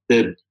got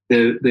the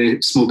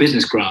small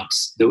business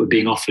grants that were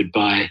being offered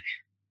by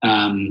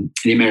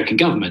the American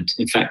government.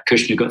 In fact,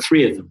 Kushner got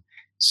 3 of them.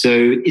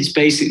 So it's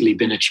basically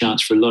been a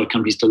chance for a lot of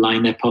companies to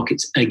line their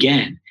pockets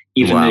again,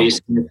 even though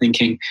you're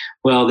thinking,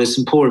 well, there's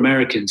some poor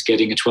Americans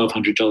getting a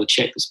 $1,200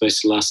 check that's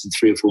supposed to last them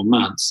 3 or 4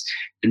 months.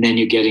 And then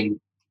you're getting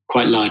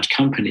quite large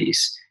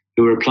companies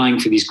who are applying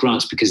for these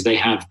grants because they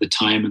have the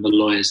time and the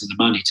lawyers and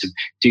the money to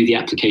do the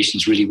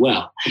applications really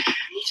well.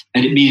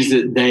 And it means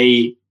that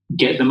they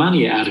get the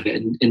money out of it.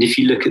 And if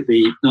you look at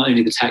not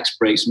only the tax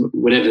breaks,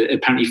 whatever,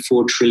 apparently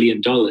 $4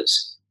 trillion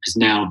has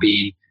now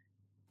been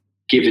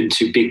given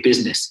to big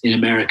business in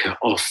America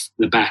off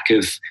the back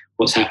of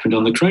what's happened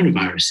on the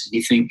coronavirus. And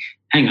you think,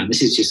 hang on,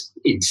 this is just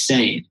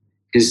insane,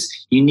 because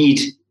you need,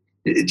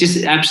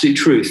 just absolute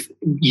truth,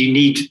 you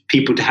need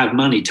people to have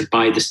money to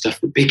buy the stuff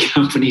that big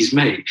companies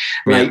make.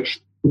 Like,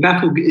 if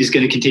Apple is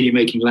going to continue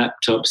making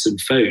laptops and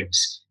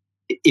phones,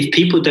 if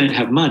people don't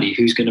have money,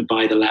 who's going to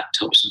buy the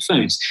laptops and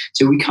phones?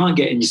 So we can't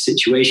get in a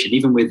situation,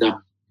 even with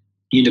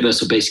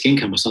universal basic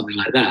income or something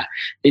like that,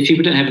 if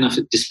people don't have enough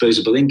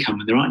disposable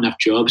income and there aren't enough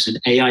jobs and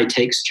AI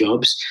takes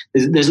jobs,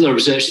 there's a lot of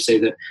research to say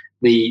that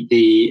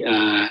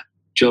the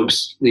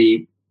jobs,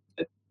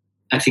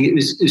 I think it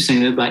was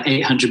saying that about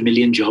 800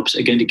 million jobs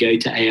are going to go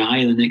to AI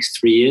in the next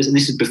 3 years. And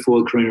this is before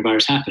the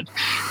coronavirus happened.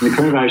 And the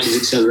coronavirus is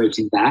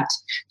accelerating that.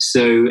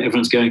 So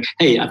everyone's going,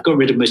 hey, I've got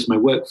rid of most of my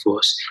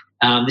workforce.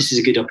 This is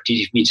a good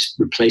opportunity for me to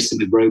replace them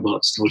with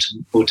robots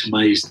and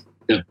automate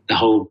the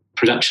whole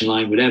production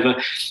line, whatever.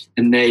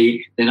 And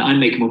then I'm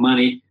making more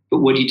money. But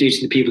what do you do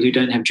to the people who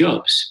don't have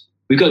jobs?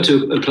 We've got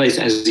to a place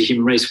as a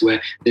human race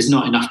where there's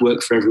not enough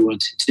work for everyone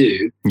to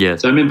do. Yeah.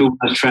 So I remember when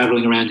I was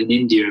traveling around in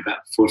India about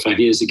 4 or 5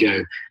 years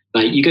ago,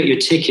 like, you got your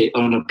ticket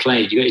on a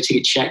plane, you got your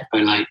ticket checked by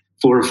like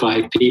 4 or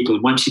 5 people.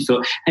 And once you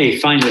thought, hey,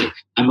 finally,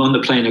 I'm on the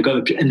plane,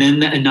 and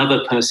then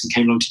another person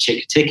came along to check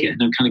your ticket.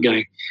 And I'm kind of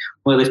going,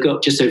 well, they've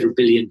got just over 1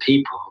 billion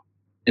people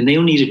and they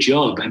all need a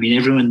job. I mean,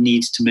 everyone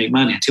needs to make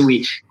money until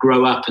we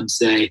grow up and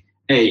say,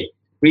 hey,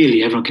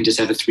 really, everyone can just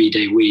have a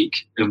 3-day week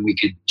and we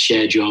could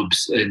share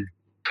jobs and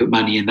put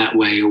money in that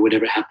way, or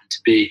whatever it happened to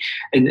be,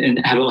 and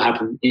have it all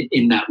happen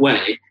in that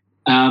way.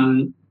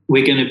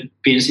 We're going to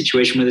be in a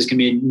situation where there's going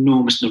to be an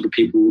enormous number of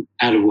people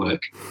out of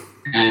work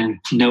and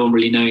no one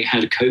really knowing how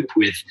to cope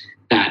with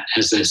that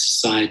as a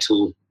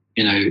societal,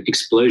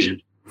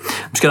 explosion.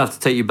 I'm just going to have to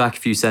take you back a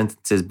few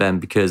sentences, Ben,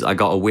 because I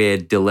got a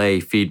weird delay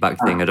feedback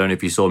thing. I don't know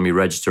if you saw me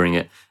registering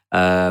it,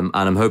 and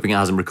I'm hoping it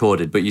hasn't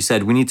recorded. But you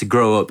said we need to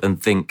grow up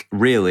and think,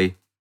 really?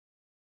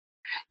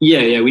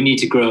 Yeah, we need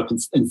to grow up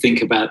and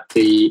think about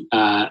the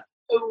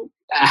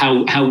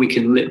how we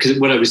can live. Because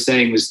what I was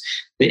saying was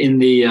that in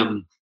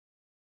the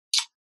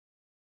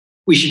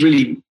we should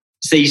really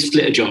say you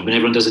split a job and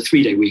everyone does a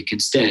 3-day week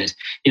instead.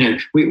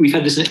 We've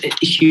had this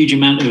a huge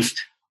amount of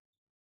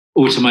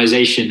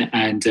automation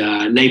and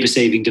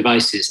labor-saving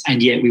devices,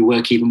 and yet we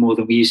work even more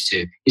than we used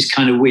to. It's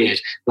kind of weird.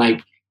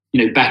 Like,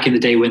 back in the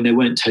day when there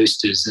weren't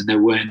toasters and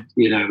there weren't,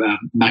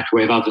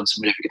 microwave ovens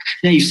and whatever.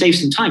 No, you save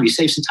some time. We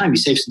seem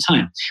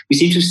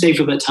to have saved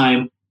all that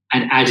time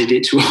and added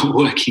it to our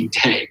working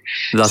day.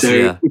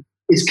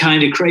 It's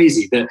kind of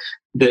crazy that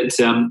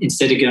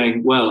instead of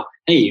going, well,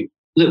 hey,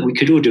 look, we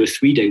could all do a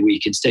 3-day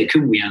week instead,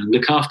 couldn't we? And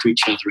look after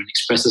each other and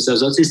express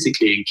ourselves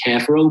artistically and care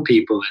for old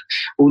people and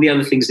all the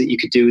other things that you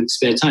could do with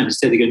spare time.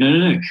 Instead, they go,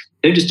 no.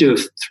 Don't just do a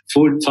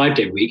 4 or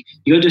 5-day week.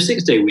 You got to do a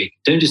 6-day week.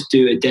 Don't just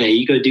do a day.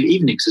 You got to do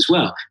evenings as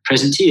well.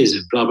 Presenteeism,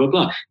 blah, blah,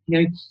 blah.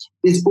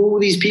 There's all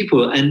ththese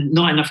people and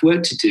not enough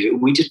work to do.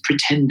 And we just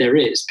pretend there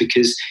is,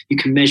 because you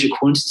can measure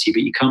quantity,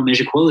 but you can't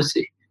measure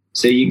quality.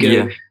 So you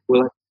go,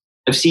 well,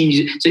 I've seen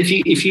you. So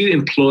if you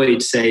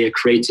employed, say, a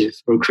creative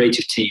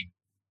team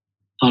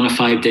on a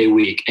 5-day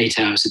week, 8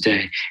 hours a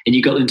day, and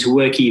you got them to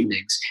work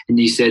evenings, and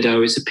you said,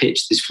 oh, it's a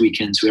pitch this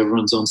weekend, so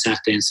everyone's on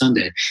Saturday and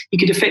Sunday, you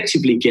could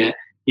effectively get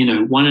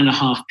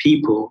 1.5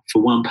 people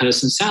for one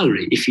person's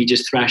salary if you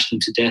just thrash them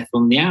to death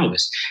on the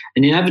hours.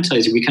 And in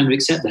advertising, we kind of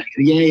accept that.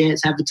 Yeah,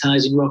 it's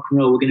advertising, rock and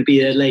roll. We're going to be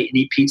there late and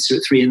eat pizza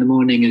at 3 a.m.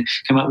 and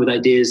come up with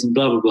ideas and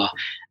blah, blah, blah.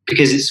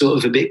 Because it's sort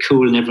of a bit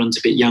cool and everyone's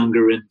a bit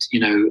younger and,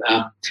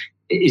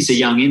 it's a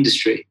young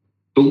industry.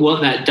 But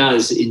what that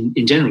does in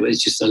general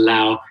is just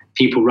allow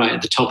people right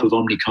at the top of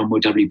Omnicom or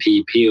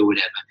WPP or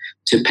whatever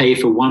to pay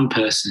for one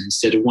person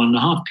instead of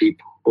 1.5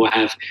 people, or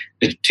have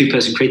a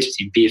 2-person creative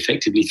team be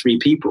effectively 3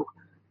 people.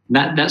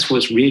 That's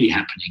what's really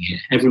happening here.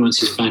 Everyone's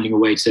just finding a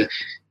way to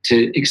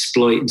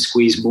exploit and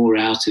squeeze more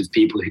out of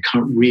people who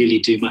can't really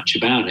do much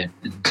about it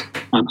and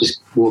can't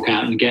just walk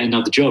out and get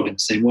another job in the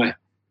same way.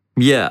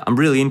 Yeah, I'm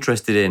really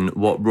interested in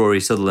what Rory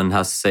Sutherland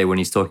has to say when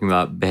he's talking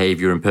about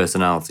behavior and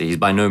personality. He's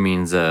by no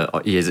means,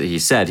 he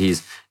said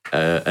he's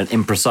an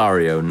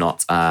impresario,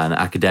 not an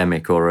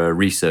academic or a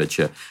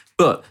researcher.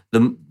 But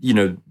the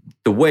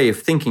way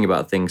of thinking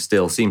about things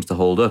still seems to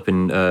hold up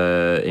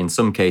in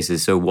some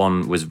cases. So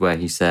one was where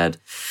he said,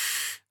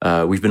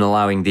 we've been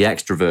allowing the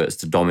extroverts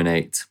to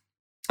dominate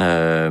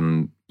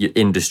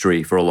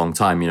industry for a long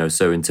time,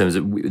 so in terms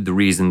of the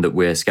reason that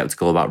we're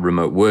skeptical about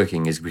remote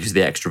working is because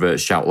the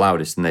extroverts shout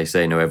loudest and they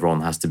say, no,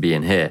 everyone has to be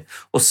in here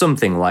or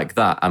something like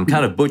that. I'm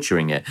kind of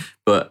butchering it,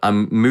 but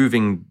I'm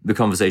moving the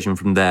conversation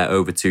from there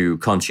over to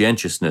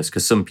conscientiousness,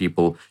 because some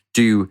people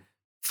do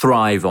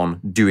thrive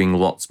on doing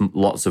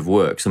lots of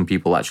work. Some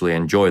people actually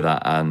enjoy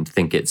that and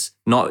think it's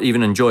not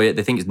even enjoy it.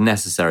 They think it's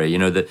necessary.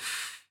 That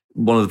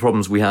one of the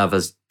problems we have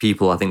as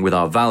people, I think, with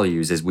our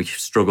values is we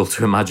struggle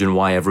to imagine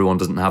why everyone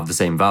doesn't have the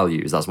same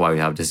values. That's why we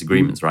have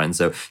disagreements, right? And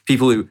so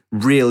people who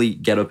really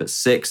get up at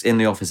 6 in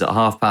the office at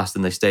past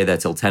and they stay there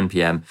till 10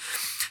 p.m.,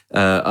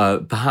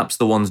 perhaps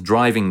the ones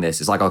driving this,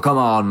 it's like, oh, come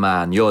on,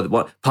 man, you're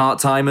what,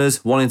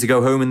 part-timers wanting to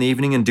go home in the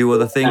evening and do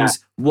other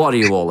things? What are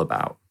you all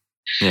about?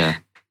 Yeah.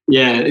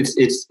 Yeah,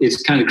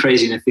 it's kind of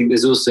crazy. And I think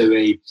there's also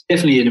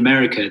definitely in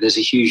America, there's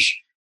a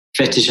huge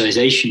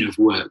fetishization of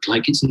work.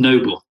 Like, it's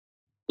noble.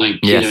 Like,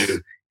 yes.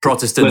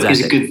 Protestant work ethic.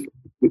 is a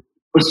good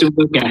Protestant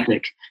work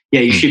ethic.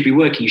 Yeah, you should be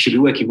working. You should be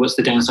working. What's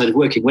the downside of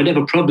working?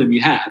 Whatever problem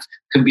you have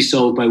can be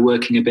solved by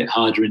working a bit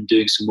harder and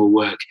doing some more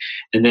work.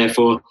 And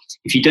therefore,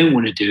 if you don't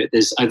want to do it,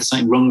 there's either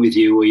something wrong with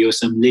you or you're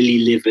some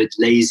lily-livered,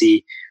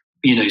 lazy,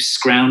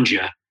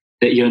 scrounger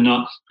that you're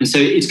not. And so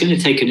it's going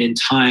to take an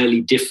entirely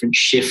different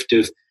shift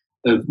of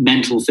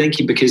mental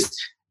thinking, because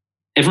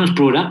everyone's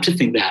brought up to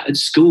think that. At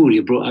school,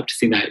 you're brought up to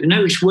think that.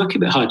 No, you should work a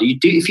bit harder.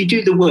 If you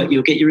do the work,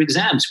 you'll get your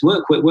exams.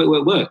 Work.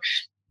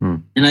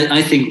 And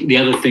I think the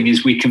other thing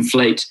is we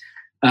conflate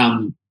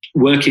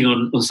working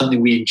on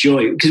something we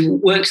enjoy, because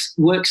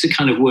work's a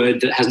kind of word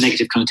that has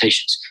negative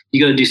connotations.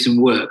 You got to do some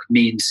work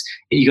means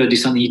you got to do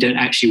something you don't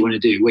actually want to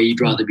do, where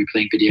you'd rather be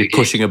playing video games.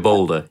 Pushing a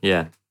boulder,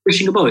 yeah.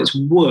 Pushing a boulder, it's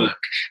work.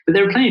 But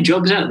there are plenty of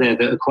jobs out there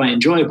that are quite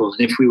enjoyable. And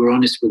if we were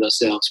honest with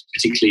ourselves,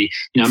 particularly,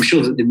 I'm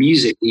sure that the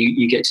music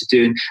you get to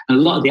do, and a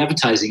lot of the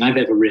advertising I've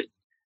ever written,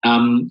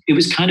 it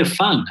was kind of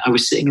fun. I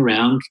was sitting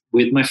around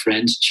with my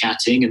friends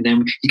chatting, and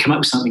then you come up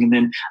with something, and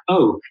then,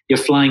 oh, you're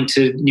flying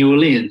to New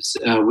Orleans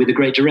with a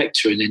great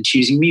director and then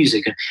choosing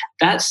music.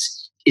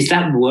 Is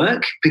that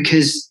work?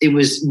 Because it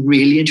was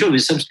really enjoyable.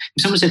 If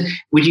someone said,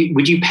 would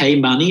you pay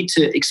money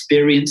to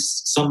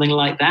experience something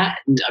like that?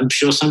 And I'm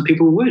sure some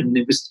people would. And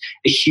it was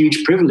a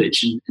huge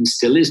privilege and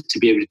still is to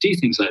be able to do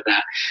things like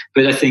that.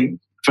 But I think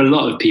for a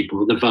lot of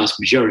people, the vast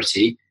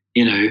majority,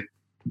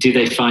 do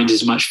they find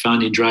as much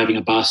fun in driving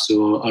a bus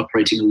or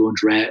operating a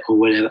laundrette or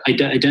whatever? I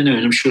don't know.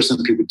 And I'm sure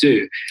some people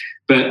do.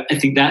 But I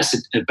think that's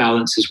a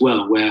balance as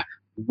well, where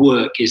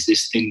work is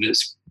this thing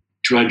that's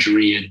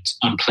drudgery and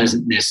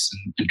unpleasantness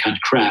and kind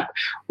of crap,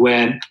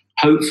 where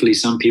hopefully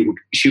some people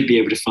should be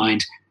able to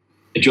find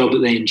a job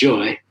that they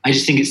enjoy. I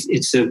just think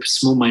it's a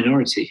small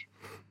minority.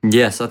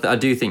 Yes, I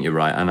do think you're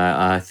right. And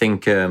I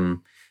think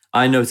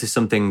I noticed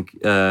something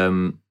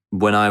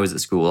when I was at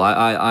school.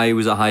 I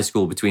was at high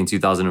school between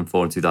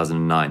 2004 and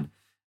 2009.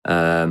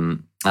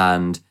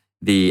 And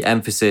the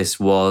emphasis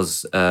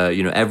was,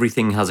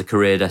 everything has a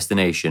career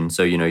destination.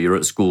 So, you're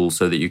at school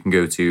so that you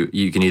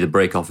can either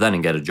break off then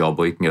and get a job,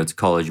 or you can go to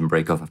college and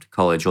break off after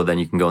college, or then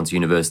you can go on to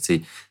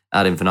university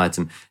ad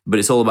infinitum. But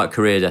it's all about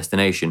career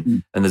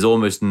destination. And there's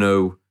almost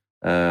no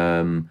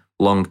there's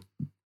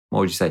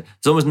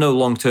almost no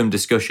long-term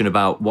discussion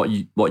about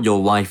what your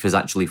life is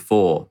actually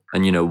for,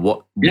 and,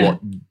 what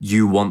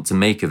you want to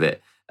make of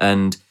it.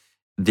 And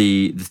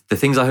the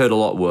things I heard a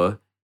lot were,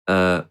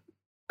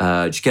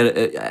 just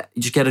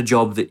get a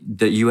job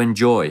that you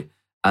enjoy.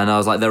 And I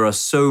was like, there are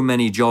so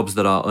many jobs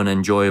that are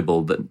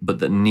unenjoyable but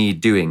that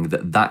need doing,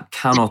 that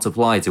cannot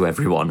apply to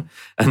everyone.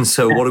 And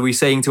so what are we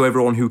saying to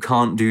everyone who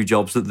can't do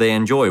jobs that they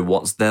enjoy?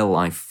 What's their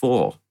life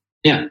for?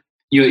 Yeah.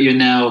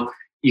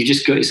 You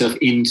just got yourself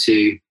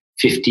into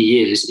 50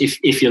 years,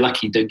 if you're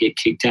lucky and don't get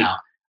kicked out,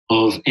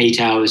 of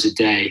 8 hours a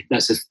day.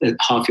 That's a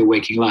half your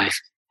waking life,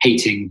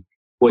 hating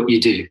what you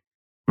do.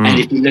 And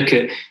if you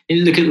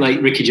look at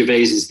like Ricky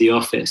Gervais's The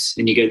Office,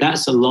 and you go,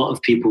 that's a lot of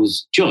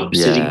people's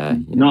jobs, sitting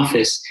in an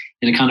office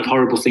in a kind of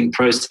horrible thing,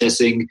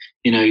 processing,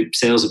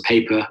 sales of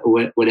paper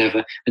or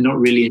whatever, and not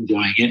really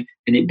enjoying it,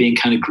 and it being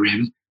kind of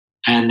grim.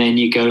 And then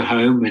you go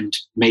home, and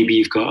maybe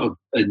you've got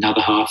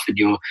another half, and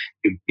you're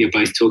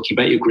both talking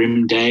about your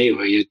grim day,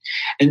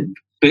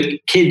 but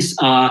kids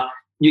are.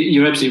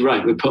 You're absolutely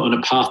right. We're put on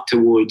a path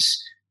towards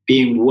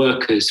being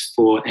workers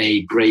for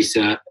a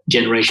greater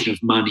generation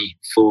of money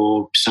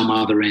for some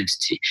other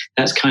entity.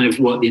 That's kind of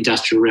what the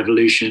Industrial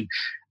Revolution,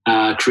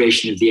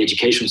 creation of the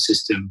educational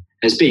system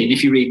has been.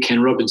 If you read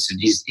Ken Robinson,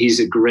 he's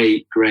a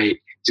great, he's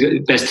got the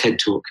best TED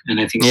talk. And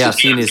I think I've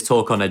seen his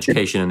talk on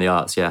education and the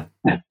arts,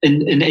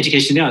 and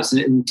education and the arts.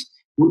 And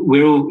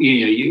we're all,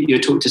 you're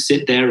taught to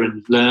sit there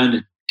and learn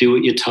and do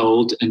what you're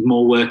told, and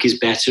more work is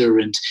better,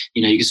 and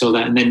you can solve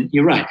that. And then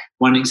you're right,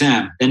 one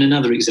exam, then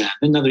another exam,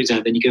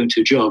 then you go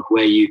into a job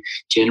where you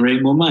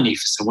generate more money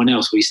for someone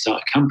else, where you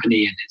start a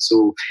company, and it's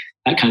all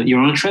that kind of, you're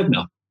on a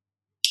treadmill.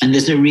 And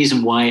there's no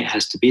reason why it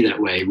has to be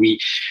that way.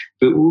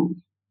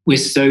 We're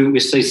so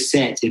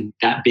set in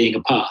that being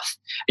a path.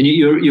 And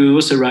you're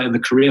also right on the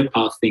career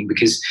path thing,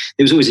 because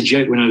there was always a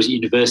joke when I was at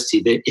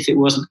university that if it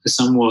wasn't a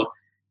somewhat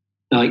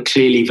like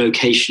clearly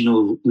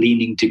vocational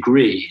leaning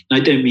degree.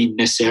 And I don't mean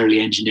necessarily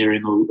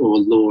engineering or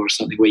law or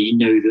something where you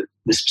know that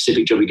the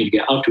specific job you're going to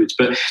get afterwards,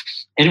 but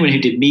anyone who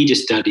did media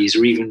studies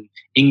or even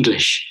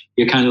English,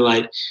 you're kind of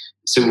like,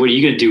 so what are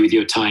you going to do with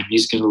your time? You're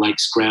just going to like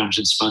scrounge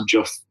and sponge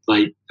off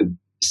like the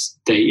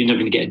state. You're never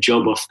going to get a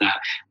job off that.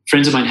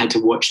 Friends of mine had to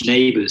watch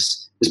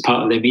Neighbours as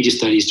part of their media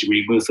studies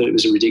degree. We all thought it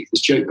was a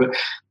ridiculous joke, but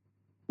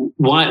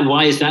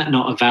why is that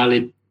not a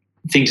valid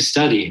thing to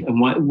study? And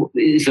what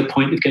is the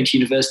point of going to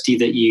university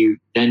that you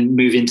then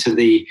move into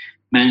the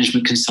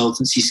management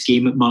consultancy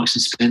scheme at Marks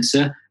and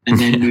Spencer and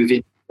then move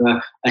into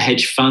a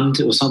hedge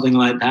fund or something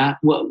like that?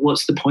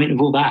 What's the point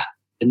of all that?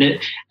 And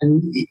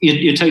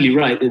you're totally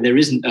right that there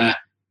isn't a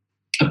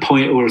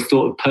point or a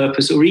thought of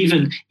purpose, or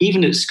even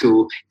at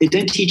school, they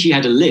don't teach you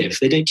how to live.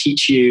 They don't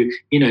teach you,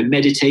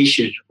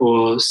 meditation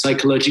or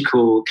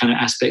psychological kind of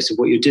aspects of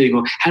what you're doing,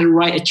 or how to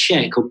write a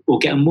check or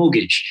get a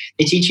mortgage.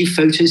 They teach you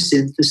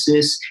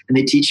photosynthesis and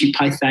they teach you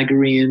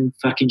Pythagorean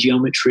fucking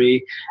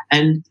geometry,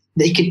 and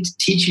they could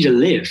teach you to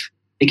live.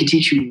 They could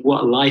teach you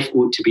what life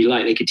ought to be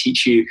like. They could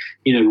teach you,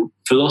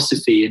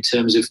 philosophy in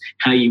terms of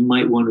how you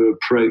might want to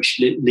approach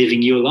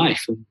living your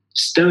life, and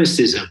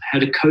stoicism, how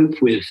to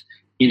cope with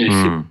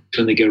things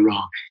when they go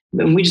wrong.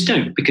 And we just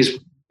don't, because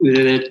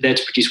we're there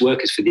to produce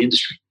workers for the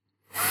industry.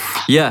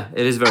 Yeah,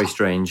 it is very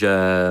strange.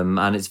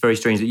 And it's very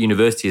strange that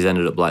universities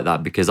ended up like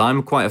that, because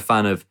I'm quite a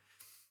fan of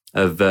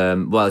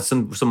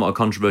somewhat a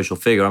controversial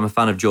figure. I'm a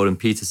fan of Jordan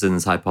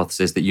Peterson's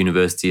hypothesis that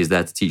university is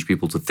there to teach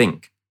people to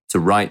think, to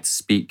write,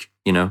 speak,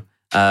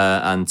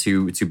 and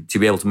to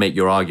be able to make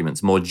your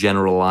arguments, more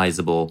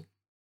generalizable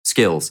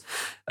skills.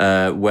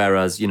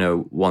 Whereas,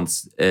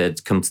 once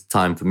it comes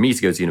time for me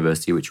to go to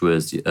university, which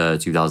was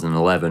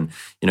 2011,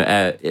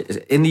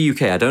 in the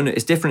UK, I don't know,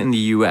 it's different in the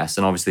US,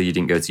 and obviously you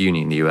didn't go to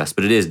uni in the US,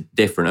 but it is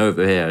different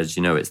over here. As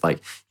you know, it's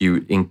like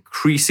you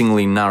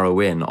increasingly narrow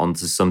in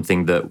onto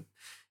something that,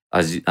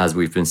 as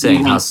we've been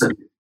saying,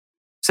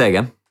 say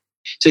again.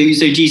 So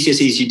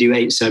GCSEs, you do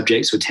 8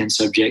 subjects or 10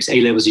 subjects.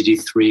 A-levels, you do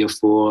 3 or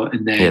 4,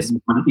 and then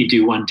you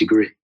do 1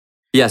 degree.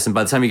 Yes, and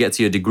by the time you get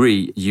to your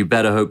degree, you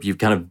better hope you've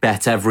kind of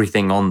bet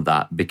everything on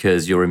that,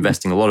 because you're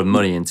investing a lot of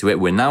money into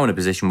it. We're now in a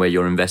position where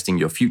you're investing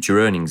your future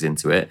earnings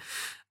into it.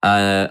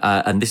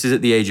 And this is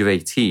at the age of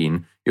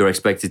 18. You're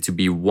expected to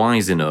be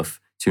wise enough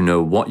to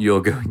know what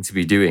you're going to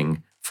be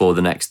doing for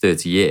the next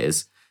 30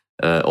 years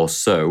or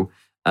so,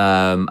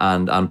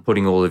 and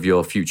putting all of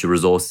your future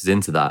resources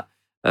into that.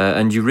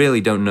 And you really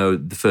don't know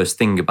the first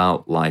thing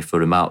about life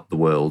or about the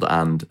world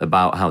and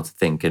about how to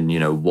think and,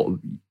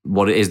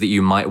 what it is that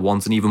you might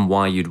want and even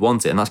why you'd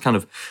want it. And that's kind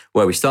of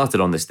where we started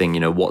on this thing,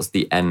 what's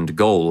the end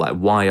goal? Like,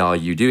 why are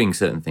you doing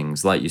certain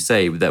things? Like you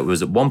say, there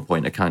was at one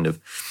point a kind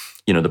of,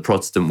 the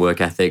Protestant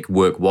work ethic.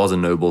 Work was a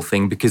noble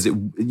thing because it,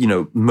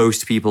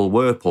 most people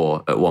were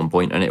poor at one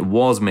point, and it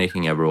was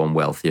making everyone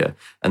wealthier.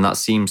 And that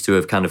seems to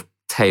have kind of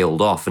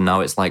tailed off. And now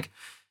it's like,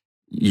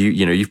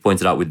 you've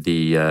pointed out with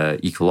the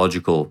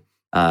ecological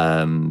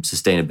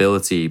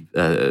sustainability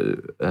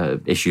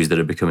issues that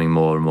are becoming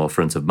more and more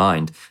front of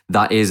mind.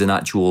 That is an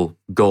actual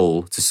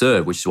goal to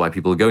serve, which is why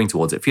people are going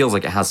towards it. It feels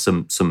like it has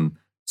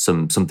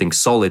something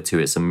solid to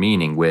it, some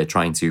meaning. We're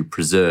trying to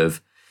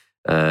preserve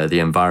the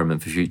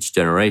environment for future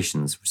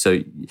generations. So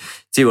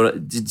see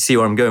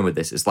where I'm going with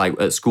this? It's like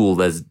at school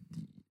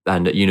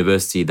and at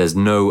university, there's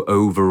no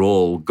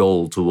overall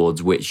goal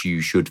towards which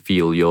you should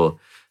feel you're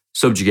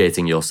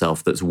subjugating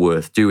yourself that's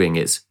worth doing.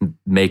 It's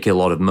make a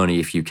lot of money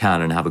if you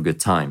can and have a good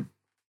time.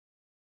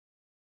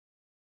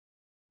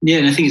 Yeah,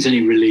 and I think it's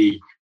only really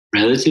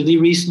relatively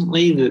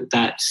recently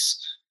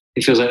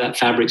it feels like that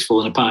fabric's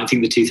fallen apart. I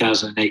think the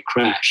 2008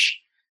 crash,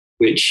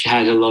 which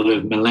had a lot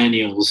of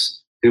millennials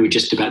who were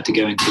just about to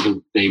go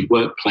into the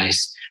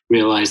workplace,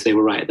 realized they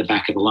were right at the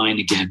back of the line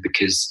again,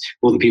 because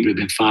all the people who'd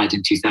been fired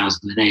in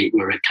 2008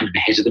 were kind of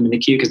ahead of them in the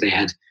queue because they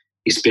had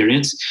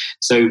experience.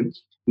 So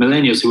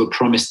millennials who were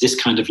promised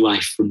this kind of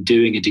life from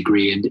doing a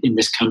degree in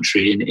this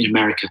country, in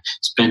America,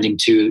 spending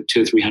 $200,000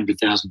 or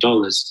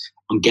 $300,000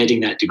 on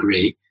getting that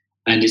degree.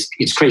 And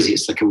it's crazy.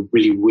 It's like a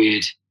really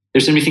weird,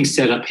 there's so many things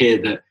set up here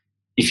that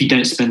if you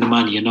don't spend the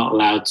money, you're not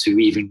allowed to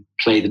even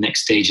play the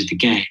next stage of the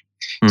game.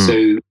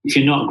 So if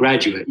you're not a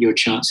graduate, your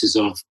chances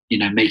of,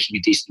 making a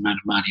decent amount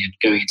of money and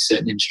going into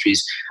certain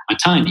industries are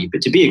tiny.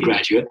 But to be a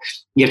graduate,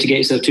 you have to get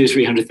yourself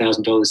 $200,000 or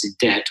 $300,000 in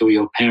debt, or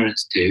your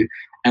parents do.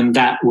 And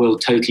that will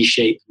totally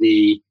shape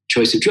the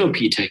choice of job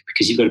you take,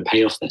 because you've got to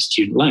pay off that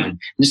student loan. And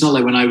it's not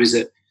like when I was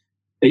at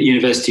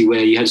university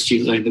where you had a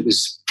student loan that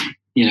was,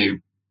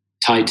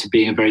 tied to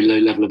being a very low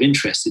level of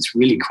interest. It's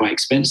really quite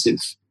expensive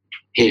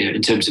here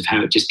in terms of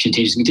how it just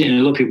continues to continue.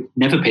 And a lot of people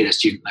never pay their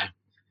student loan.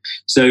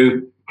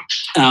 So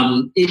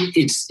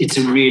it's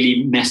a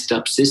really messed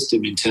up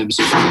system in terms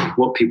of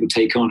what people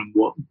take on and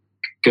what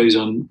goes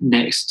on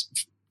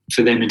next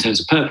for them in terms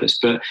of purpose.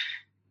 But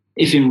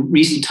if in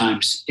recent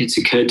times it's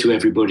occurred to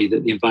everybody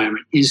that the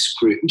environment is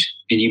screwed,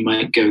 and you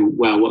might go,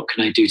 well, what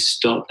can I do to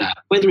stop that?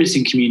 Whether it's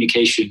in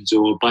communications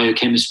or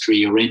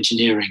biochemistry or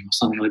engineering or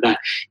something like that,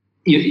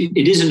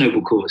 it is a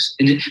noble cause.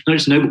 And not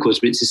just a noble cause,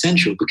 but it's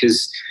essential,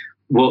 because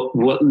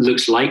what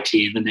looks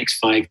likely in the next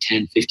 5,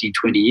 10, 15,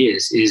 20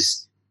 years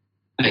is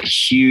a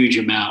huge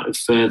amount of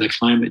further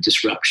climate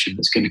disruption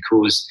that's going to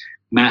cause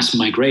mass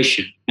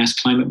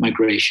climate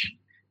migration.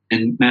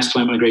 And mass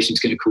climate migration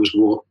is going to cause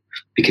war,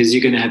 because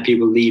you're going to have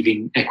people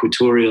leaving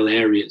equatorial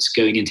areas,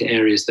 going into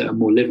areas that are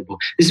more livable.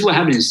 This is what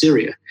happened in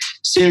Syria.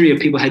 Syria,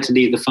 people had to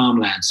leave the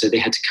farmlands, so they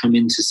had to come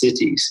into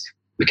cities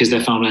because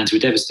their farmlands were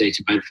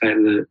devastated by the fact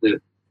that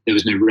there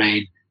was no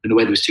rain and the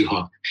weather was too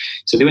hot.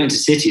 So they went into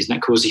cities, and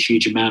that caused a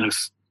huge amount of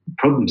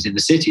problems in the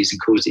cities and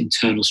caused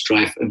internal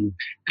strife and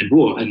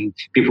war. And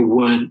people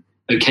weren't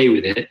okay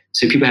with it,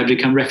 so people had to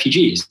become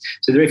refugees.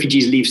 So the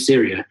refugees leave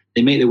Syria,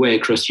 they make their way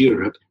across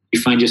Europe. You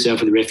find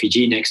yourself with a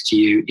refugee next to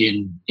you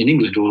in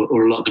England,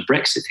 or a lot of the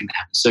Brexit thing that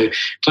happened. So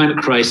climate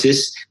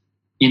crisis,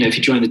 if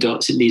you join the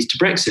dots, it leads to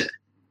Brexit.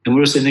 And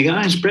we're also thinking,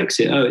 it's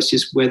Brexit. It's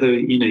just whether,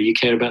 you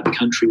care about the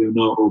country or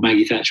not, or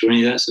Maggie Thatcher or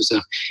any of that sort of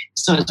stuff.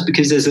 It's not. It's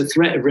because there's a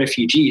threat of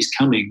refugees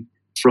coming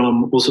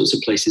from all sorts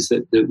of places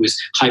that was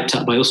hyped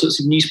up by all sorts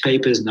of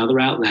newspapers and other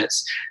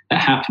outlets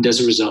that happened as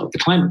a result of the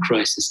climate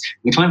crisis.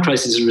 And the climate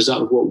crisis is a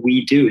result of what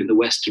we do in the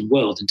Western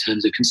world in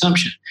terms of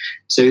consumption.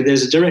 So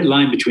there's a direct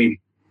line between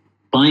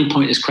buying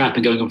pointless crap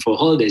and going on 4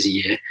 holidays a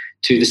year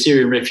to the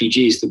Syrian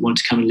refugees that want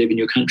to come and live in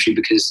your country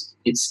because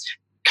it's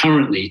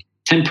currently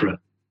temperate,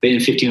 but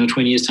in 15 or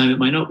 20 years' time, it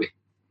might not be.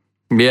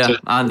 Yeah, so,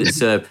 and it's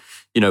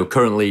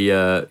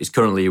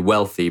currently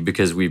wealthy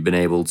because we've been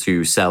able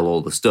to sell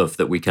all the stuff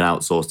that we can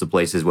outsource to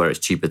places where it's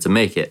cheaper to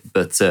make it.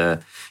 But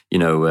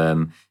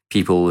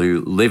people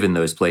who live in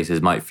those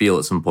places might feel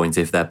at some point,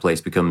 if their place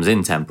becomes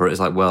intemperate,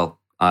 it's like, well,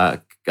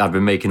 I've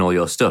been making all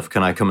your stuff.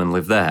 Can I come and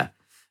live there?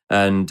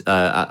 And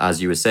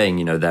as you were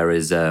saying, there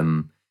is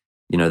a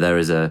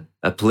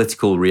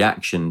political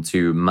reaction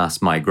to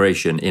mass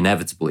migration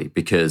inevitably,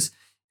 because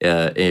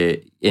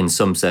in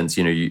some sense,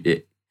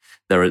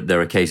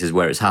 there are cases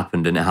where it's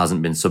happened and it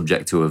hasn't been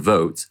subject to a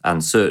vote,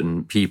 and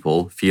certain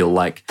people feel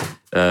like,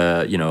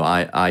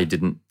 I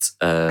didn't.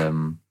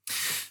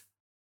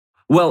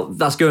 Well,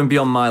 that's going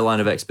beyond my line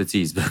of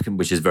expertise,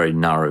 which is very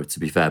narrow, to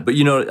be fair. But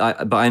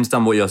but I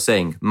understand what you're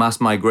saying.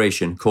 Mass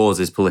migration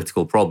causes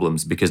political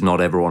problems because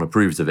not everyone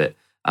approves of it,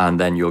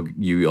 and then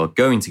you are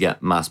going to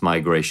get mass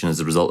migration as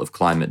a result of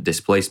climate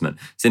displacement.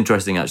 It's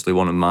interesting, actually.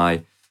 One of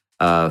my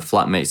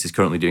flatmates is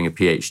currently doing a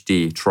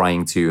PhD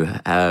trying to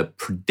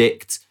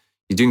predict.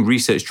 He's doing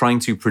research trying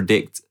to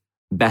predict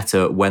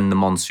better when the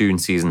monsoon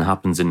season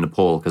happens in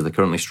Nepal, because they're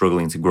currently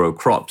struggling to grow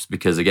crops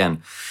because,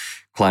 again,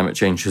 climate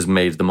change has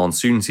made the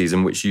monsoon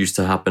season, which used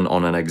to happen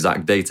on an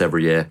exact date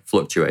every year,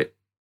 fluctuate.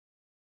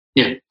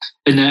 Yeah,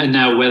 and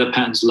now weather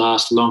patterns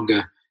last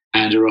longer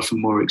and are often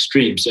more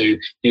extreme. So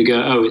you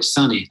go, it's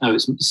sunny.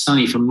 It's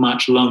sunny for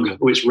much longer.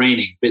 Or it's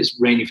raining, but it's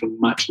raining for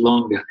much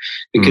longer,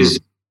 because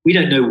we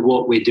don't know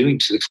what we're doing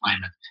to the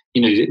climate.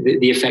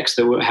 The effects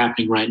that are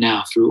happening right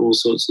now through all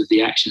sorts of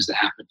the actions that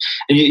happen.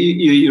 And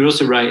you're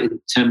also right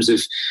in terms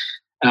of,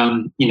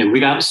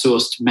 we've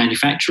outsourced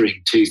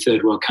manufacturing to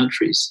third world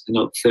countries,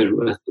 not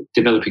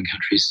developing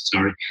countries,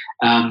 sorry.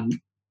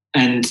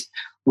 And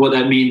what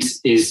that means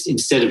is,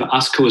 instead of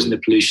us causing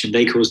the pollution,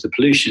 they cause the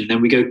pollution.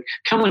 Then we go,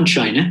 come on,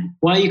 China,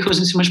 why are you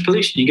causing so much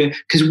pollution? You go,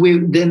 because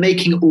they're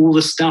making all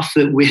the stuff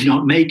that we're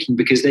not making,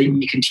 because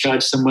you can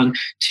charge someone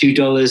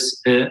 $2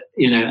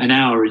 an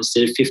hour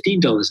instead of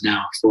 $15 an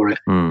hour for it.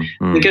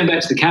 But going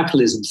back to the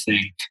capitalism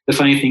thing, the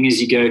funny thing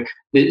is, you go,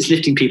 it's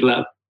lifting people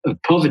out of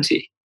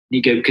poverty.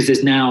 You go, because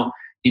there's now,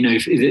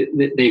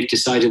 they've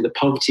decided that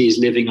poverty is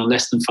living on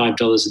less than $5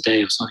 a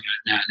day or something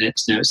like that, and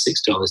it's now at $6.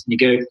 And you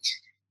go,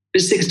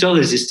 but $6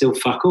 is still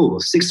fuck all.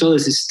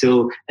 $6 is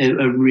still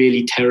a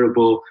really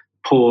terrible,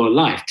 poor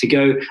life. To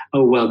go,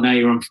 now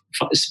you're on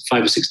 $5 or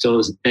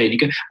 $6 a day, and you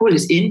go, well,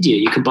 it's India.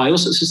 You can buy all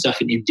sorts of stuff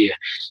in India.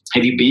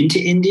 Have you been to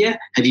India?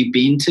 Have you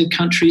been to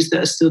countries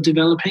that are still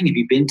developing? Have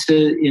you been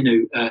to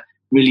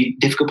really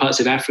difficult parts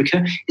of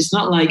Africa? It's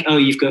not like,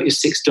 you've got your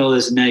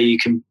 $6 and now you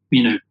can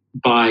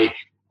buy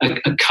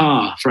a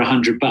car for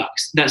 $100.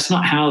 That's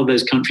not how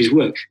those countries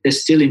work. They're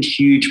still in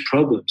huge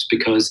problems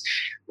because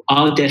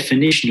our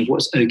definition of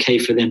what's okay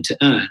for them to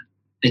earn,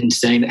 and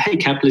saying that, hey,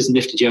 capitalism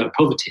lifted you out of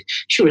poverty.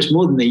 Sure, it's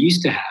more than they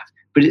used to have,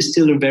 but it's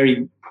still a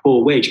very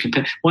poor wage.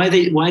 Why are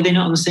they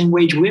not on the same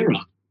wage we're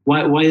on?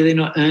 Why are they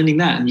not earning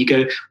that? And you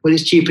go, well,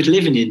 it's cheaper to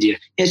live in India.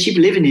 Yeah, it's cheaper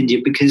to live in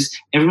India because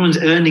everyone's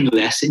earning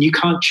less and you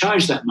can't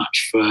charge that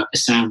much for a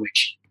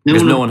sandwich.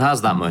 Because no one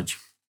has that much.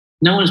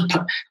 No one's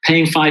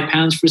paying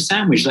 £5 for a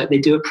sandwich like they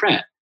do at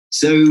Pret.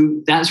 So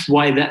that's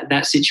why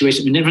that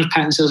situation, when everyone's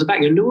patting themselves on the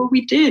back, look what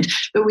we did.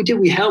 Look what we did.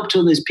 We helped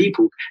all those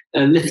people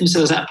lift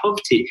themselves out of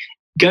poverty.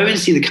 Go and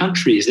see the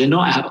countries. They're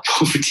not out of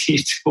poverty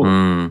at all.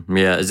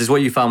 Yeah. Is this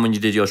what you found when you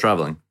did your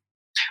traveling?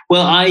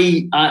 Well,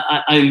 I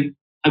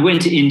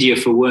went to India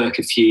for work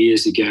a few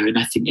years ago, and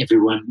I think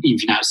everyone,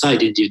 even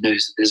outside India,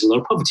 knows that there's a lot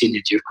of poverty in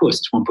India. Of course,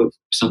 it's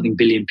 1.something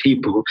billion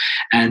people,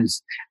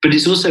 but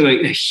it's also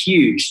a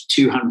huge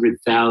 200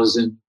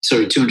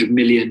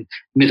 million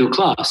middle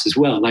class as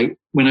well. Like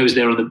when I was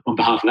there on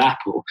behalf of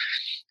Apple,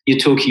 you're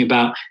talking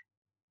about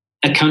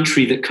a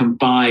country that can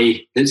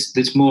buy,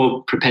 that's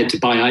more prepared to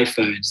buy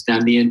iPhones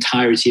than the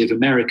entirety of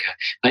America.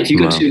 Like if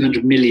you've got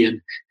 200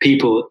 million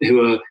people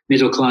who are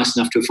middle class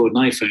enough to afford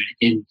an iPhone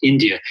in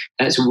India,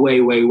 that's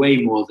way, way, way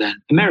more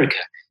than America.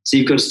 So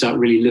you've got to start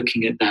really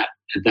looking at that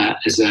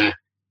as a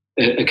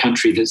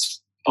country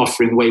that's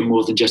offering way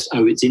more than just,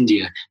 oh, it's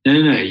India. No.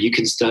 You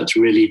can start to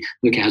really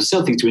look at how to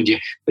sell things to India,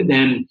 but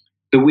then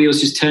the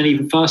wheels just turn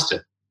even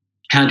faster.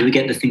 How do we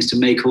get the things to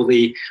make all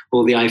the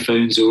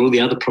iPhones or all the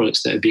other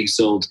products that are being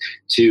sold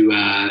to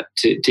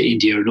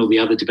India and all the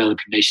other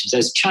developing nations?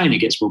 As China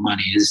gets more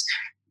money, as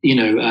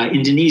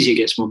Indonesia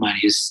gets more money,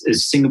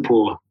 as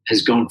Singapore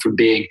has gone from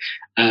being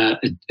a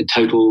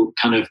total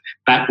kind of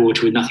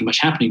backwater with nothing much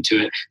happening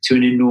to it to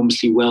an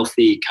enormously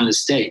wealthy kind of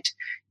state.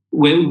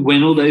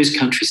 When all those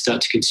countries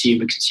start to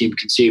consume, and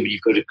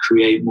you've got to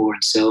create more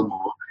and sell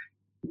more.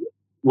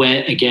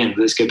 Where again,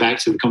 let's go back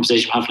to the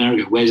conversation half an hour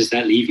ago. Where does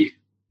that leave you?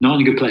 Not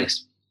in a good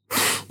place.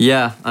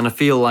 Yeah, and I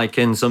feel like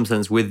in some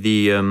sense with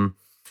the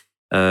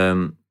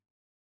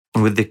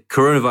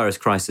coronavirus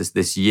crisis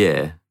this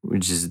year,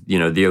 which is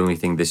the only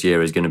thing this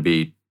year is going to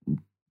be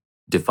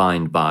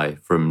defined by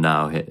from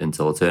now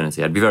until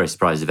eternity. I'd be very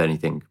surprised if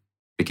anything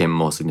became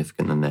more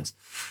significant than this.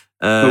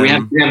 Well, we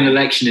have an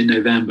election in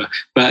November,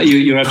 but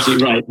you're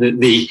absolutely right that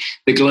the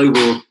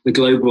global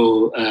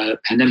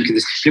pandemic of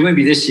this, it won't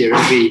be this year.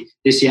 It'll be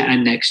this year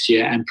and next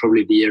year and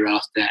probably the year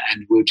after,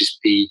 and we'll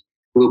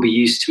be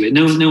used to it.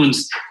 No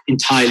one's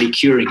entirely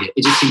curing it.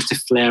 It just seems to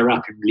flare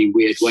up in really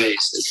weird ways.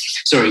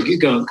 Sorry,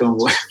 go on.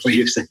 What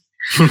you were saying?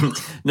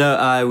 No,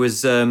 I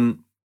was. What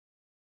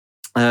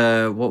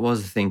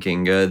was I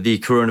thinking? The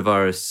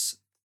coronavirus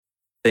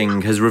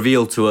thing has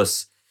revealed to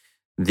us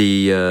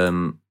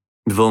the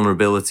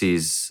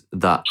vulnerabilities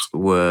that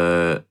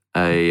were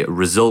a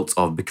result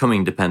of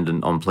becoming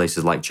dependent on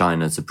places like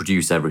China to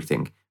produce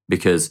everything,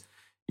 because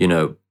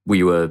China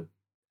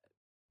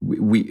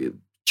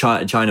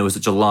was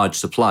such a large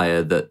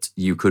supplier that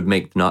you could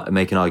make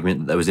an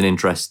argument that there was an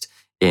interest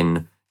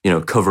in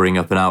covering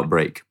up an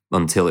outbreak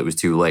until it was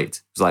too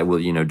late. It's like, well,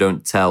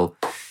 don't tell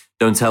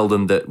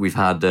them that we've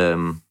had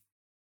a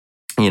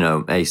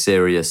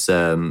serious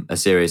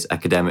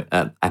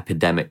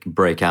epidemic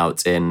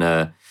breakout in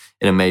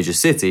a major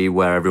city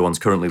where everyone's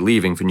currently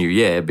leaving for New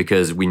Year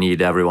because we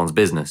need everyone's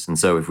business. And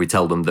so if we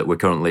tell them that we're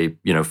currently,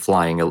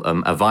 flying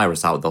a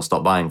virus out, they'll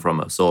stop buying from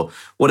us or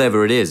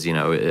whatever it is.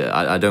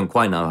 I don't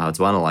quite know how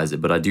to analyze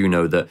it, but I do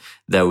know that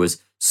there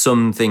was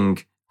something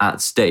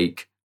at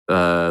stake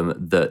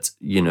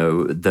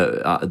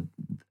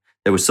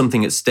there was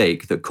something at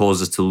stake that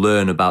caused us to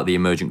learn about the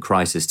emergent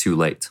crisis too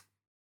late.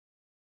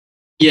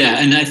 Yeah,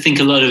 and I think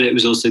a lot of it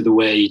was also the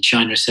way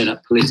China is set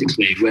up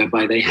politically,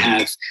 whereby they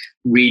have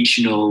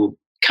regional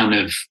kind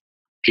of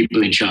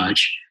people in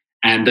charge,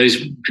 and those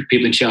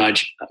people in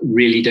charge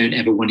really don't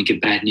ever want to give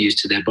bad news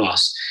to their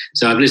boss.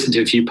 So I've listened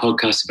to a few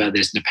podcasts about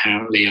this, and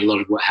apparently a lot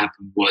of what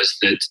happened was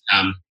that,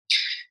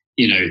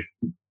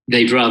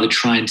 they'd rather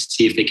try and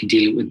see if they can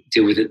deal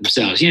with it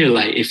themselves.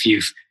 Like if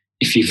you've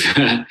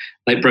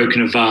like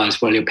broken a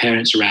vase while your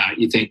parents are out,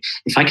 you think,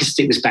 if I can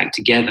stick this back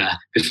together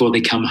before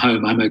they come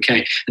home, I'm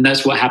okay. And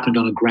that's what happened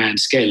on a grand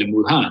scale in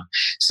Wuhan.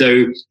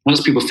 So once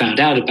people found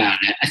out about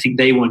it, I think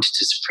they wanted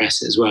to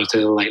suppress it as well. So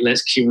they're like,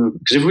 let's keep it,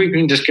 because if we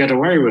can just get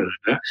away with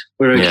it,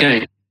 we're okay.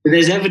 Yeah. But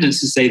there's evidence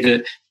to say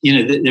that,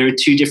 that there are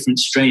two different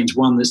strains,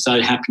 one that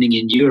started happening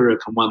in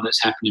Europe and one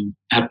that's happened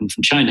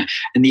from China.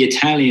 And the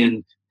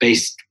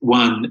Italian-based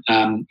one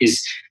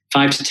is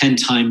 5 to 10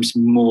 times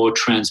more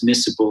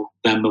transmissible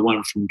than the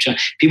one from China.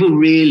 People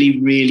really,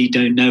 really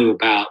don't know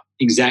about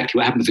exactly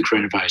what happened with the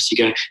coronavirus. You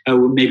go, oh,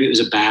 well, maybe it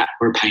was a bat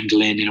or a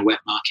pangolin in a wet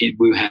market in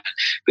Wuhan.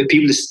 But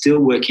people are still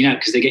working out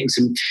because they're getting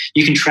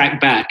you can track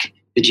back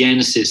the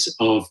genesis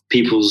of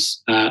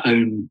people's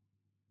own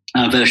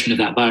version of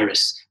that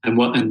virus and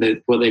what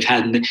they've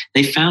had. And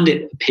they found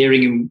it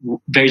appearing in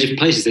very different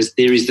places. There's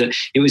theories that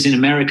it was in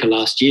America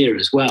last year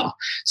as well.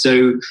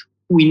 So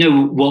we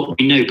know what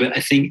we know, but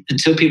I think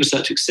until people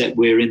start to accept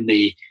we're in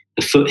the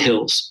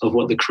foothills of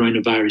what the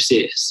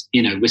coronavirus is,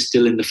 we're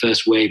still in the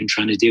first wave and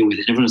trying to deal with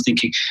it. And everyone's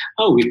thinking,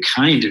 oh, we've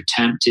kind of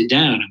tamped it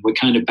down and we're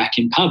kind of back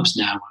in pubs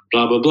now and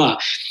blah, blah, blah.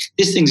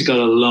 This thing's got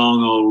a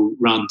long old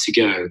run to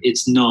go.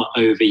 It's not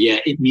over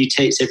yet. It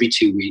mutates every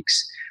 2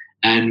 weeks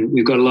and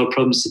we've got a lot of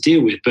problems to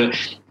deal with. But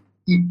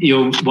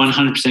you're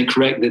 100%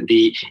 correct that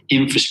the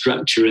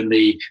infrastructure and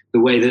the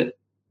way that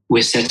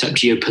we're set up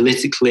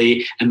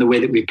geopolitically and the way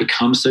that we've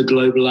become so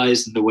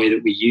globalized and the way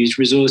that we use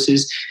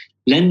resources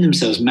lend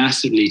themselves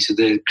massively to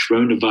the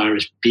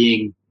coronavirus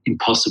being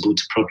impossible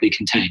to properly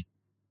contain.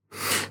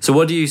 So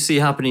what do you see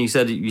happening? You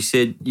said you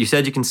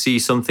can see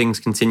some things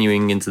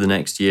continuing into the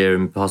next year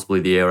and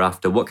possibly the year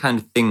after. What kind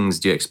of things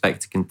do you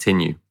expect to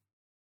continue?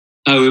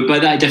 Oh, by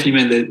that I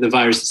definitely meant the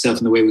virus itself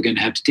and the way we're going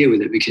to have to deal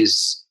with it,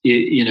 because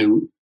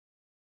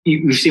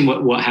we've seen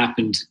what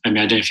happened. I mean,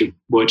 I don't know if you're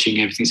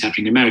watching everything that's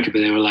happening in America, but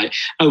they were like,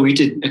 oh, we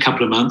did a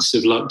couple of months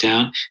of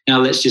lockdown. Now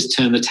let's just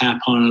turn the tap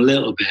on a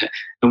little bit.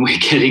 And we're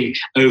getting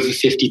over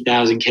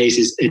 50,000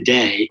 cases a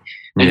day.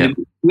 And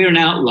we're an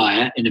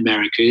outlier in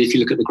America. If you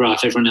look at the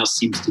graph, everyone else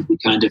seems to be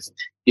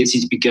it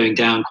seems to be going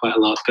down quite a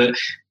lot. But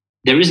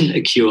there isn't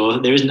a cure.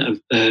 There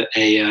isn't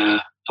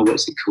a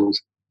what's it called?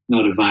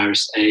 Not a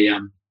virus.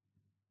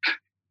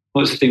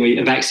 What's the thing?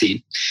 A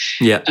vaccine.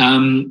 Yeah.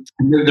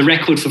 The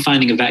record for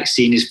finding a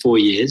vaccine is 4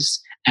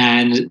 years.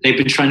 And they've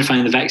been trying to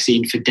find the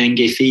vaccine for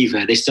dengue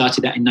fever. They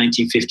started that in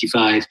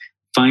 1955.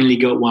 Finally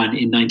got one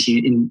in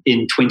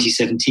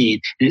 2017,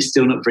 and it's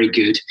still not very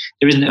good.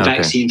 There isn't a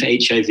vaccine for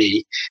HIV.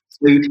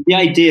 So the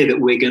idea that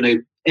we're going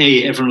to,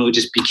 everyone will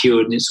just be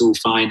cured and it's all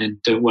fine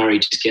and don't worry,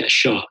 just get a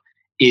shot,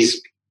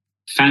 is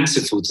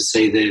fanciful to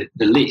say the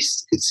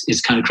least.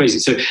 It's kind of crazy.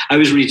 So I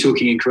was really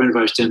talking in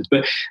coronavirus terms,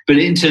 but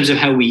in terms of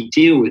how we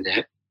deal with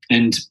it,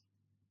 and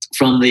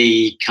from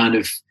the kind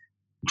of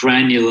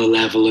granular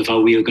level of, are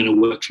we going to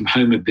work from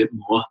home a bit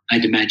more?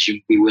 I'd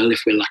imagine we will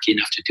if we're lucky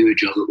enough to do a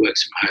job that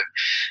works from home.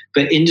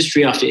 But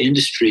industry after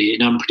industry,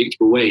 in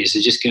unpredictable ways,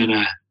 are just going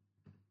to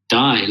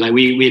die. Like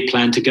we had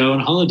planned to go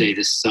on holiday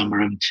this summer,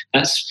 and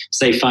that's,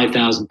 say,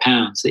 £5,000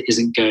 that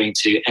isn't going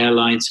to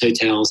airlines,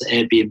 hotels,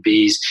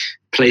 Airbnbs,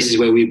 places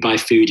where we buy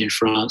food in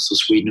France or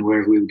Sweden or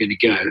wherever we were going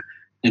to go.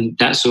 And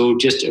that's all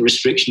just a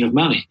restriction of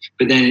money.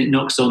 But then it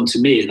knocks on to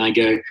me, and I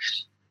go,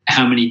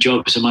 how many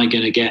jobs am I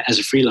going to get as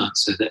a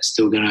freelancer that's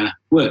still going to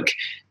work?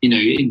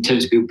 In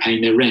terms of people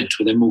paying their rent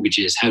or their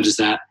mortgages, how does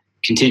that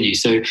continue?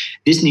 So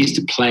this needs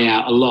to play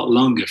out a lot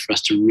longer for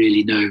us to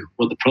really know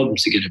what the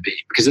problems are going to be.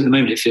 Because at the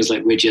moment, it feels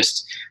like we're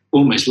just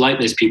almost like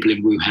those people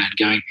in Wuhan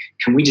going,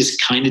 can we just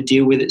kind of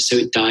deal with it so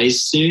it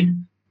dies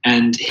soon?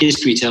 And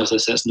history tells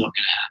us that's not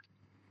going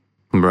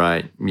to happen.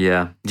 Right.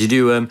 Yeah.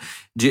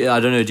 I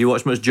don't know, do you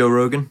watch much Joe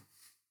Rogan?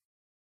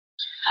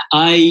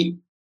 I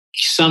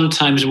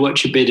sometimes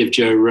watch a bit of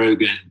Joe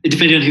Rogan,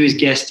 depending on who his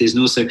guest is.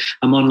 And also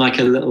I'm on like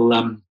a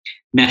little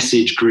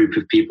message group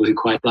of people who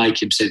quite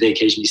like him, so they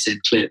occasionally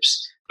send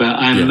clips. But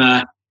I'm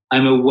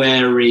a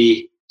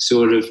wary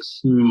sort of,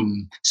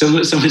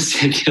 Someone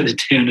said the other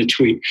day on a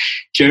tweet,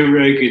 Joe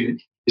Rogan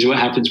is what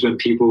happens when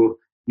people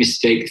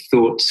mistake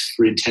thoughts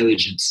for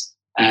intelligence.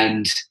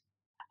 And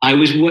I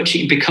was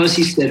watching, because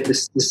he said the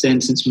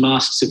sentence,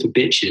 masks are for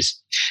bitches.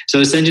 So I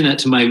was sending that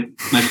to my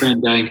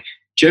friend going,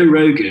 Joe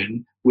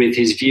Rogan, with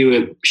his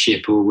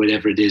viewership or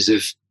whatever it is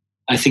of,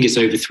 I think it's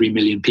over 3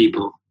 million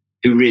people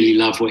who really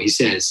love what he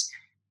says.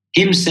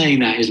 Him saying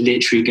that is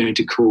literally going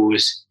to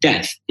cause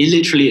death. It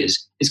literally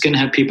is. It's going to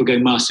have people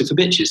going, masks are for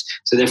bitches.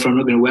 So therefore I'm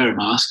not going to wear a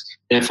mask.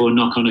 Therefore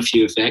knock on a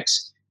few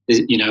effects.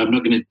 I'm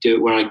not going to do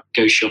it where I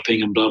go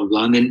shopping and blah, blah,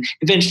 blah. And then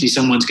eventually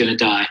someone's going to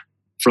die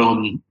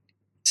from,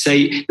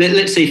 say,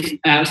 let's say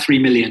out of 3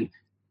 million,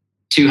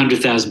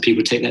 200,000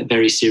 people take that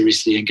very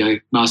seriously and go,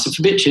 masks are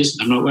for bitches.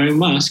 I'm not wearing a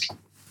mask.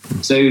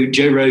 So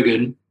Joe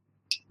Rogan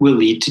will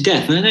lead to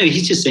death. And I know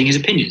he's just saying his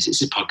opinions. It's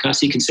his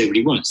podcast. He can say what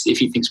he wants. If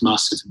he thinks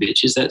masks are for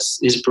bitches, that's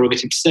his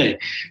prerogative to say.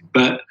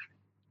 But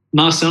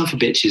masks aren't for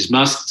bitches.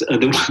 Masks are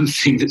the one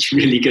thing that's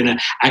really going to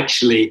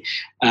actually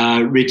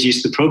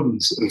reduce the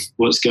problems of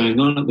what's going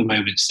on at the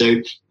moment.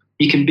 So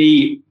you can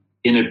be,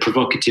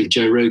 provocative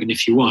Joe Rogan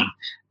if you want.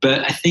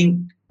 But I think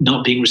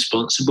not being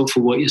responsible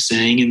for what you're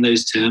saying in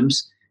those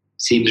terms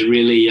seems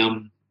really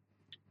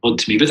odd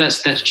to me, but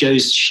that's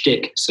Joe's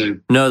shtick. So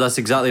no, that's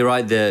exactly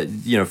right.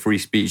 Free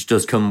speech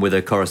does come with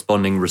a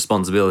corresponding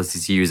responsibility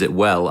to use it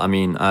well. I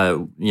mean,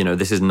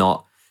 this is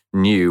not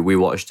new. We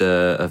watched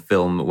a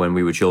film when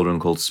we were children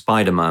called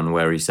Spider-Man,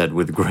 where he said,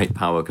 "With great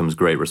power comes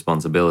great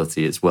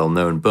responsibility." It's well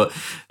known, but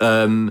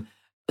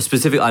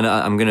specifically,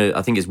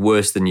 I think it's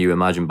worse than you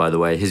imagine. By the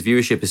way, his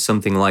viewership is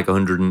something like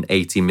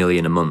 180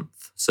 million a month.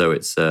 So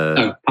it's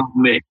pardon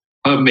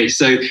me.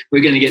 So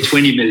we're going to get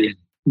 20 million.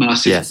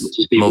 Massive, yes,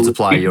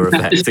 multiply your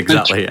effect,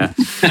 exactly. Yeah,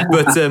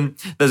 but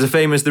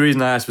the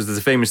reason I asked was there's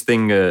a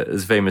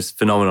famous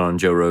phenomenon on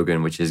Joe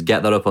Rogan, which is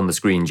get that up on the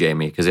screen,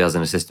 Jamie, because he has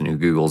an assistant who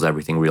Googles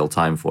everything real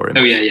time for him.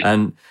 Oh yeah.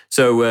 And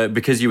so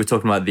because you were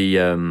talking about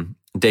the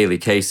daily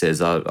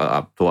cases,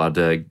 I thought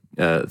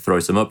I'd throw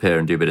some up here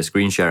and do a bit of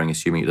screen sharing,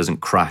 assuming it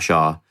doesn't crash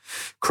our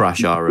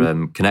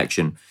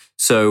connection.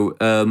 So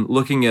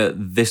looking at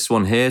this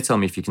one here, tell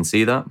me if you can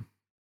see that.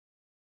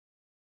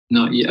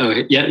 No,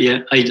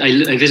 yeah.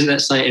 I visit that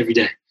site every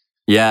day.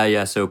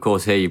 Yeah. So of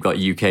course here you've got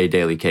UK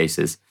daily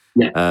cases.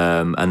 Yeah.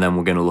 And then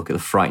we're going to look at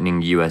the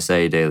frightening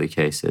USA daily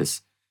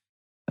cases.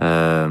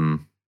 There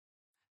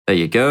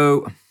you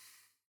go.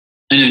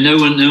 I know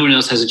no one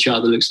else has a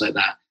chart that looks like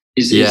that.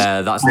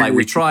 That's like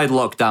we tried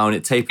lockdown,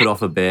 it tapered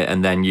off a bit,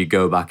 and then you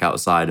go back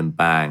outside and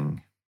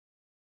bang.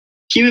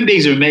 Human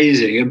beings are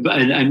amazing,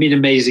 and I mean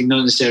amazing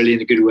not necessarily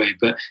in a good way,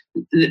 but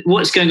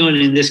what's going on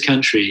in this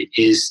country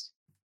is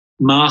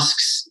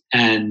masks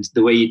and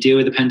the way you deal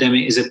with the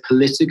pandemic is a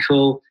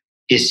political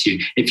issue.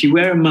 If you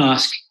wear a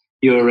mask,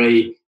 you're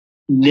a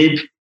lib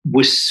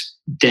wuss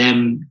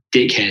dem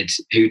dickhead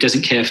who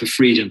doesn't care for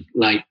freedom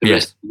like the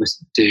rest of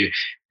us do.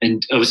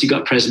 And obviously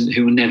got a president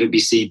who will never be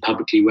seen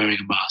publicly wearing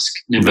a mask.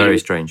 Very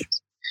strange.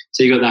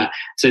 So you got that.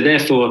 So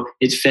therefore,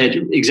 it's fed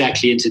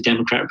exactly into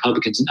Democrat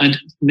Republicans. And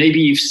maybe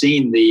you've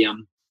seen the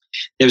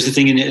there was a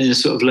thing in a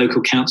sort of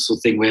local council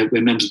thing where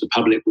members of the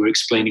public were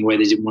explaining why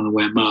they didn't want to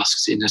wear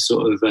masks in a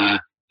sort of a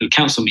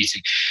council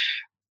meeting.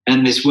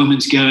 And this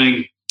woman's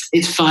going,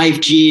 it's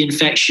 5G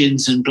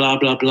infections and blah,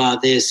 blah, blah,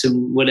 this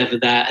and whatever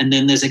that. And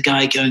then there's a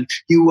guy going,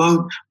 you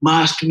won't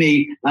mask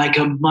me like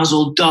a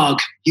muzzled dog.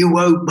 You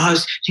won't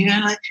mask. You know,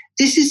 like,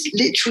 this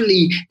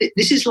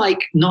is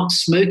like not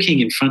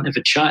smoking in front of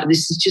a child.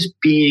 This is just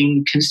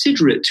being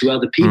considerate to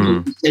other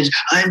people. Says,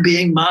 I'm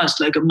being masked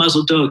like a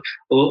muzzled dog.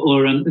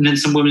 And then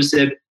some woman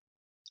said,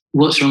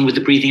 what's wrong with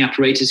the breathing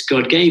apparatus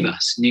God gave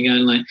us? And you're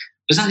going like,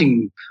 there's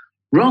nothing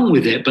wrong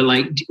with it, but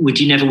like, would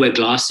you never wear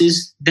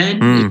glasses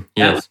then?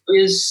 Yes. What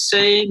you're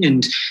saying,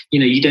 and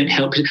you don't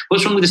help.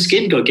 What's wrong with the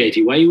skin God gave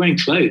you? Why are you wearing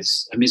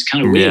clothes? I mean, it's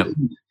kind of weird. Yeah.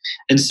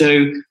 And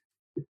so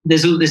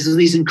there's all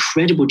these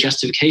incredible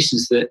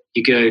justifications that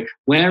you go,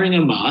 wearing a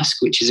mask,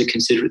 which is a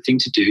considerate thing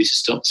to do to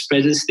stop the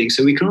spread of this thing,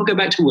 so we can all go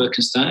back to work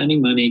and start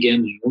earning money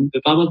again.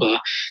 Blah blah blah.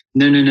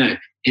 No.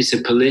 It's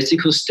a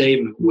political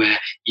statement where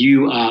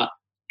you are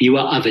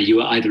other.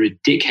 You are either a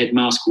dickhead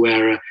mask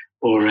wearer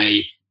or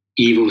a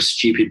evil,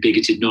 stupid,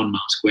 bigoted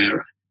non-mask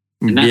wearer.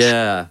 And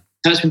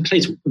that's been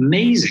played. It's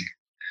amazing.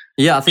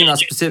 Yeah, I think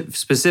that's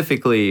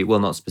specifically, well,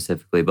 not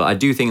specifically, but I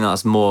do think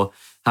that's more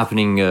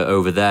happening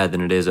over there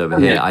than it is over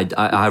here.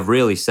 I have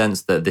really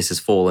sensed that this has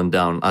fallen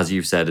down, as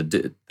you've said,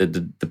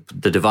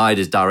 the divide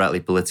is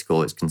directly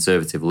political. It's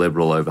conservative,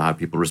 liberal over how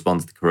people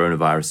respond to the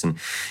coronavirus.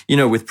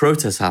 And, with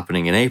protests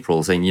happening in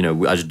April saying,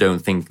 I just don't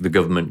think the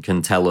government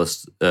can tell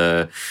us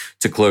to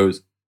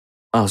close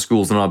our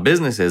schools and our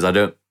businesses.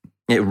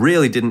 It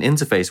really didn't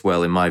interface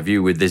well, in my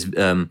view, with this,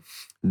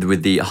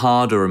 with the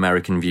harder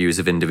American views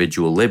of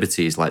individual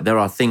liberties. Like, there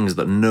are things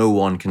that no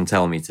one can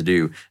tell me to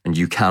do, and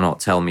you cannot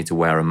tell me to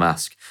wear a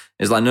mask.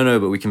 It's like, no,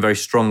 but we can very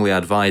strongly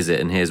advise it,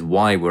 and here's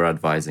why we're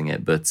advising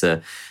it. But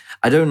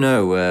I don't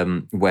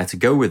know where to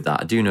go with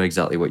that. I do know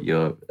exactly what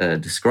you're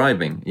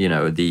describing.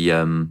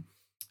 The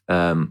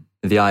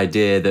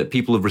idea that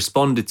people have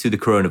responded to the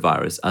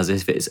coronavirus as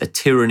if it's a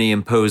tyranny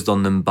imposed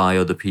on them by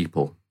other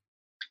people.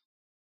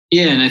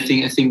 Yeah, and I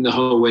think the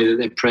whole way that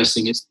they're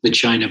pressing it's the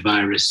China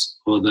virus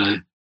or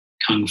the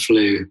Kung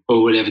flu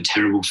or whatever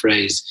terrible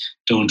phrase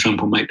Donald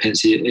Trump or Mike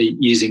Pence are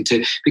using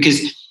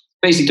because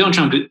basically Donald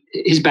Trump,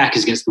 his back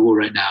is against the wall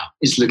right now.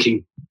 It's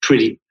looking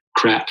pretty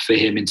crap for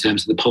him in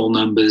terms of the poll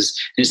numbers.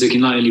 And it's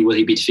looking not only will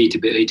he be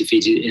defeated, but he'll be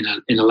defeated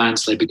in a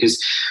landslide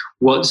because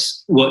what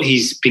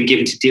he's been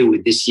given to deal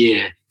with this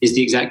year is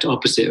the exact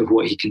opposite of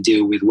what he can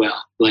deal with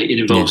well. Like, it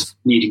involves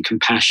needing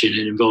compassion.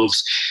 It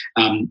involves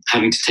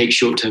having to take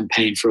short-term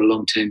pain for a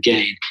long-term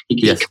gain. He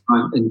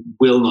can't and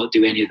will not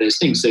do any of those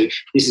things. So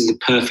this is a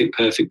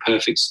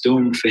perfect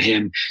storm for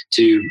him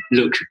to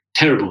look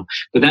terrible.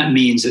 But that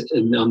means that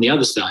on the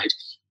other side,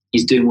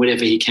 he's doing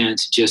whatever he can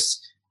to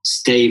just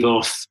stave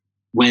off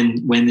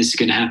when this is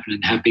going to happen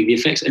and how big the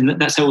effects.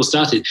 And that's how it all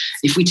started.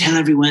 If we tell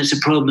everyone it's a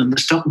problem, the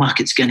stock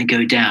market's going to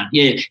go down.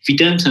 Yeah, if you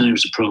don't tell them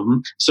it's a problem,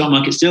 the stock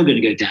market's still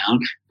going to go down,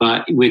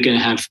 but we're going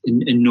to have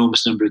an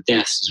enormous number of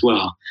deaths as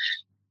well.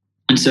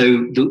 And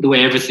so the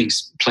way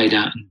everything's played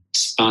out and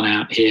spun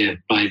out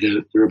here by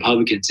the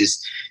Republicans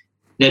is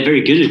they're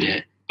very good at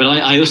it. But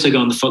I also go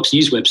on the Fox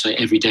News website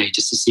every day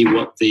just to see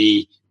what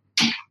the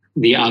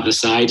other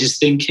side is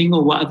thinking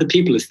or what other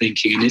people are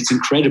thinking. And it's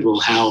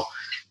incredible how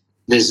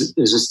there's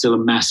still a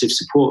massive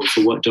support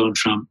for what Donald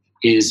Trump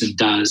is and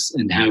does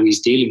and how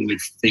he's dealing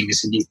with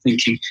things. And you're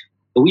thinking,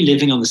 are we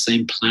living on the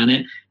same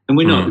planet? And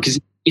we're not, because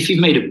if you've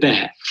made a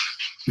bet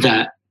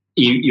that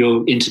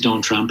you're into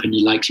Donald Trump and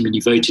you like him and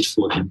you voted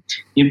for him,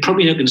 you're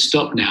probably not going to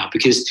stop now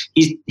because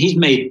he's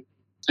made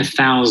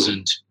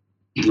 1,000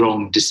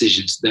 wrong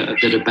decisions that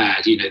are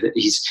bad. That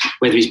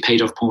whether he's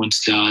paid off porn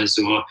stars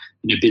or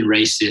been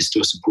racist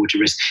or supported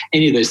race,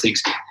 any of those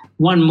things.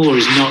 One more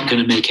is not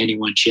going to make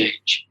anyone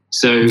change.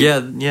 So yeah,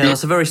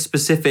 that's a very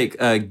specific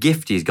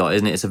gift he's got,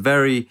 isn't it? It's a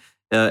very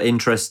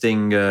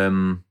interesting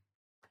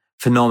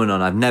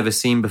phenomenon I've never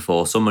seen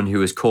before. Someone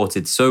who has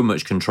courted so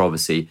much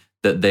controversy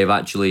that they've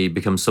actually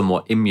become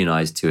somewhat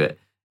immunized to it.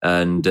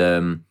 And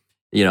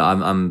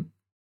I'm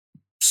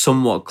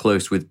somewhat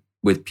close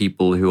with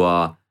people who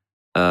are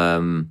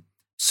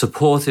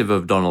supportive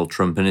of Donald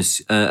Trump and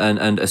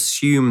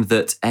assume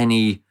that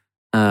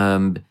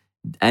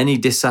any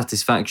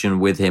dissatisfaction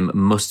with him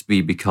must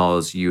be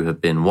because you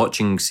have been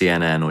watching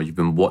CNN or you've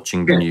been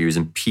watching the news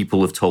and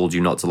people have told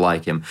you not to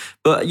like him.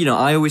 But,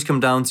 I always come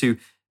down to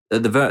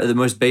the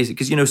most basic,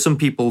 because, some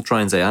people try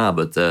and say,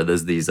 but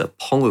there's these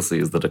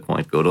policies that are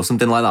quite good or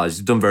something like that. He's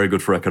done very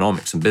good for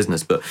economics and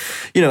business. But,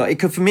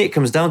 for me, it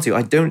comes down to,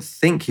 I don't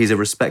think he's a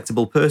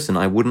respectable person.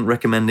 I wouldn't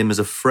recommend him as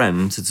a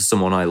friend to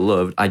someone I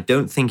loved. I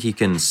don't think he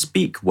can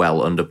speak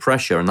well under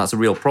pressure. And that's a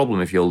real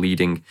problem if you're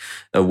leading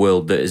a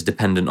world that is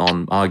dependent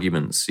on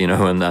arguments,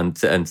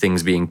 and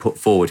things being put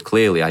forward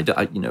clearly.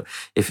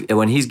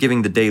 When he's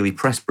giving the daily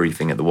press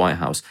briefing at the White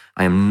House,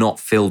 I am not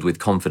filled with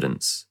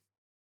confidence.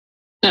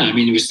 No, I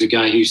mean, it was the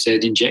guy who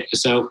said, inject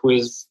yourself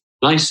with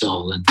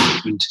Lysol. And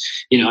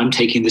I'm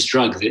taking this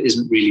drug that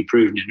isn't really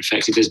proven and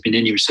effective. There's been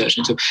any research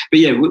into it. But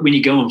yeah, when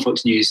you go on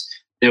Fox News,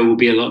 there will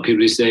be a lot of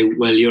people who say,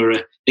 well,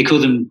 they call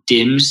them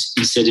DIMS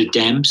instead of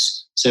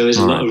DEMS. So there's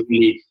a lot of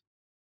really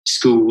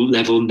school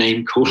level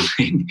name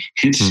calling.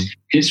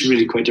 It's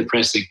really quite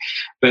depressing.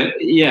 But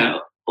yeah,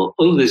 all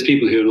of those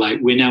people who are like,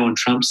 we're now on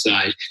Trump's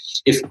side.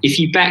 If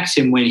you backed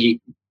him when he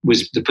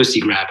was the pussy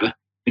grabber,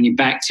 when you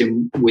backed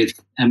him with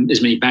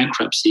as many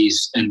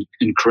bankruptcies and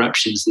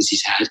corruptions as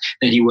he's had,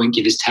 then he won't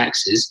give his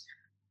taxes,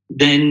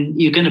 then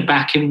you're going to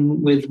back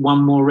him with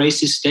one more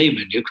racist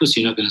statement. Of course,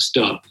 you're not going to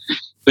stop.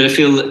 But I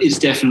feel that it's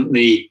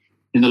definitely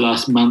in the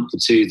last month or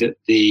two that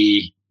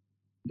the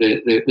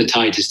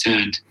tide has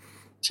turned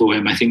for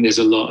him. I think there's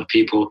a lot of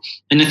people,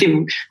 and I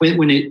think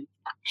when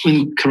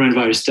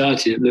coronavirus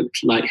started, it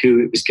looked like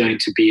who it was going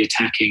to be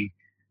attacking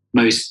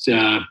most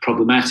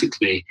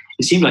problematically.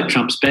 It seemed like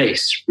Trump's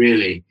base,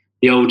 really,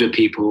 the older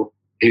people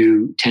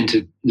who tend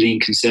to lean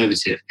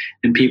conservative,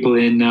 and people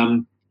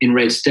in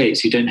red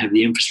states who don't have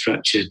the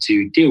infrastructure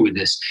to deal with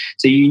this.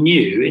 So you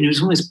knew, and it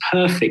was almost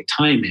perfect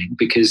timing,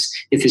 because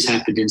if this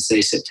happened in,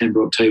 say,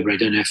 September, October, I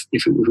don't know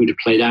if it would have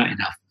played out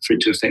enough for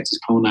it to affect his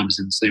poll numbers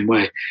in the same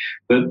way.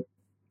 But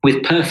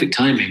with perfect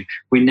timing,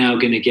 we're now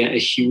going to get a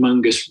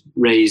humongous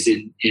raise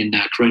in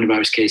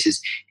coronavirus cases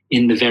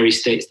in the very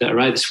states that are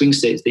either swing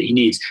states that he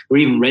needs, or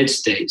even red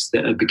states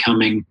that are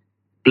becoming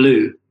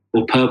blue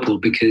or purple,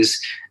 because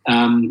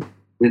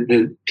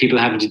the people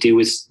are having to deal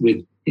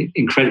with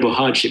incredible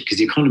hardship because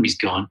the economy's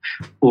gone,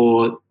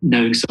 or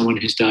knowing someone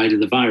who's died of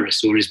the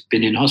virus or has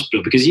been in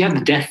hospital. Because you have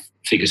the death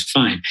figures,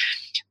 fine,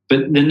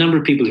 but the number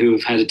of people who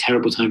have had a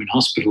terrible time in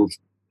hospital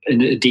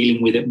and are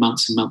dealing with it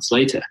months and months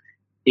later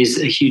is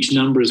a huge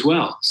number as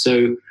well.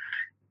 So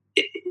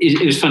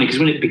it was funny because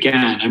when it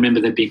began, I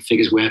remember there being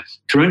figures where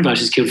coronavirus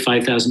has killed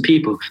 5,000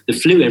 people. The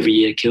flu every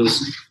year kills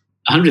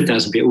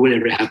 100,000 people,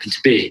 whatever it happened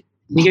to be.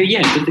 And you go,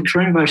 yeah, but the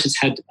coronavirus has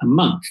had a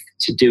month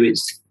to do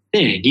its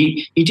thing.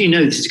 You do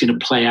know this is going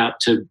to play out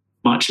to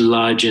much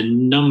larger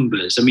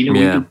numbers. I mean, are we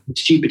being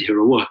stupid here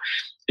or what?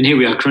 And here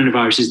we are,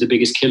 coronavirus is the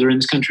biggest killer in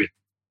this country.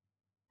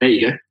 There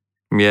you go.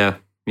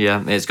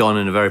 Yeah, it's gone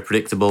in a very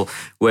predictable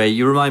way.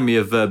 You remind me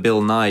of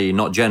Bill Nye,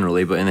 not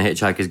generally, but in The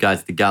Hitchhiker's Guide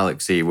to the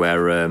Galaxy,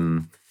 where,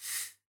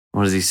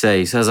 what does he say?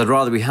 He says, I'd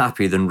rather be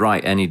happy than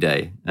right any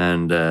day.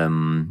 And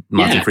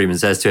Martin Freeman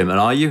says to him, and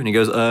are you? And he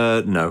goes,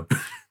 no.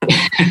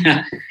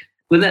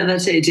 Well,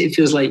 that's it. It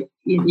feels like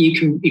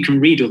you can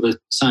read all the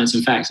science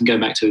and facts and go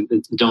back to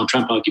the Donald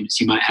Trump arguments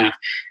you might have.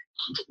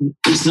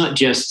 It's not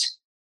just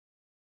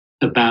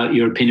about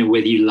your opinion,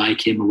 whether you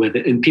like him or whether,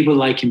 and people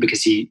like him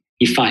because he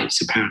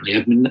fights. Apparently,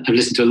 I've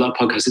listened to a lot of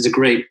podcasts. There's a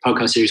great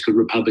podcast series called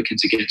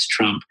Republicans Against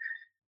Trump,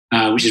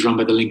 which is run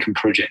by the Lincoln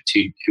Project,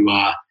 who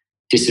are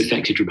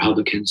disaffected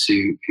Republicans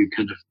who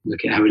kind of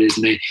look at how it is,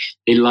 and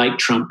they like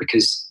Trump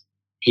because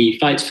he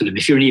fights for them.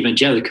 If you're an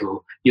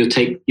evangelical,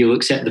 you'll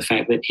accept the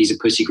fact that he's a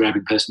pussy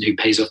grabbing person who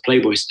pays off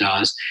Playboy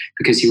stars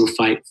because he will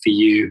fight for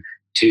you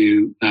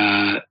to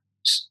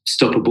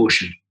stop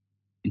abortion.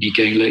 And you're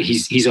going, look,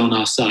 he's on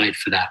our side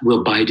for that.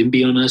 Will Biden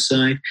be on our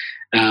side?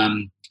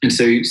 And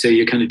so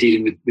you're kind of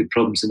dealing with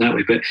problems in that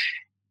way. But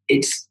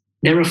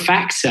there are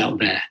facts out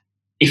there.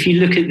 If you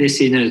look at this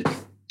in a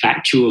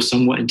factual,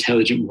 somewhat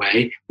intelligent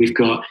way, we've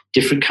got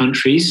different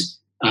countries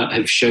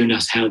have shown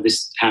us how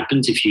this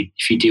happens if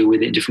you deal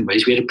with it in different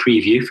ways. We had a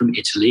preview from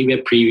Italy. We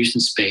had previews from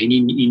Spain.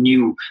 You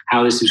knew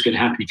how this was going to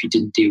happen if you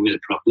didn't deal with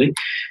it properly.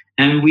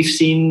 And we've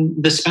seen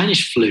the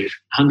Spanish flu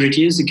 100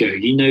 years ago.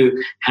 You know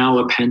how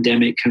a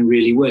pandemic can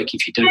really work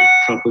if you don't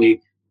properly,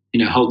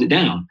 hold it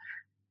down.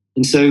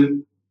 And so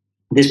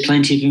there's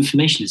plenty of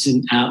information. It's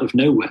out of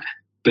nowhere.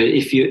 But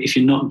if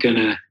you're not going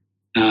to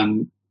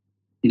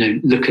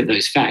look at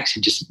those facts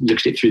and just look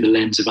at it through the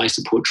lens of I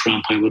support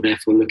Trump, I will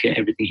therefore look at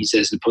everything he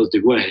says in a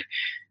positive way.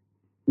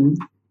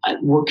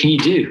 What can you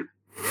do?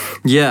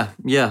 Yeah.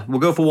 We'll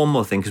go for one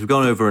more thing because we've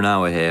gone over an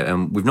hour here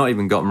and we've not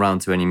even gotten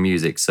around to any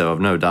music, so I've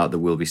no doubt that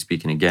we'll be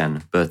speaking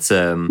again. But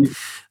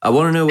I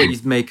want to know what you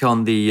make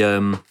on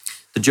the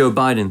Joe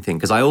Biden thing,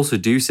 because I also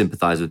do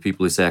sympathize with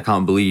people who say, I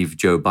can't believe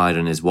Joe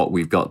Biden is what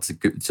we've got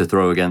to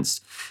throw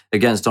against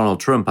Donald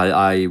Trump.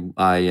 I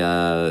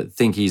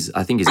think he's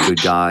a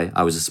good guy.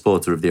 I was a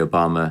supporter of the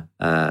Obama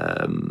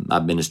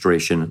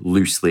administration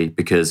loosely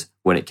because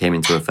when it came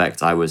into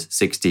effect, I was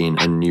 16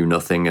 and knew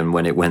nothing. And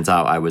when it went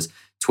out, I was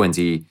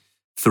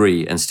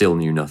 23 and still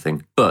knew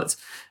nothing. But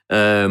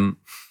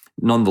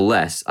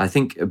nonetheless, I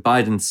think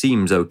Biden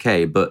seems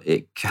okay, but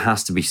it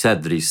has to be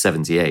said that he's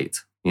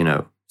 78,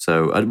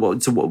 So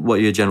what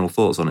are your general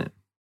thoughts on it?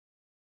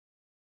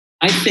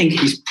 I think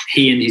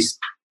he and his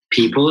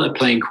people are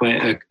playing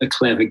quite a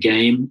clever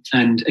game.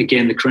 And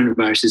again, the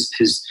coronavirus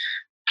has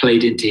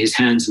played into his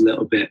hands a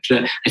little bit.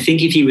 But I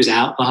think if he was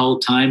out the whole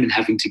time and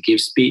having to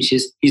give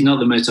speeches, he's not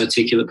the most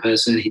articulate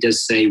person. He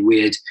does say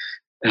weird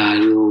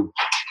little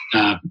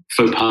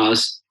faux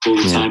pas all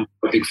the time.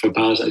 Big faux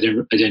pas, I don't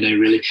know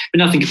really. But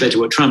nothing compared to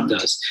what Trump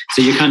does.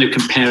 So you're kind of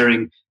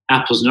comparing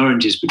apples and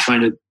oranges, but trying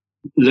to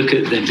look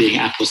at them being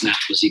apples and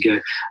apples. You go,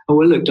 oh,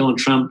 well, look, Donald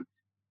Trump,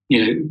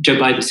 Joe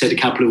Biden said a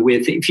couple of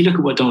weird things. If you look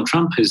at what Donald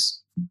Trump has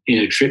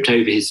tripped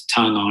over his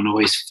tongue on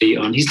or his feet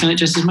on. He's done it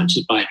just as much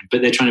as Biden,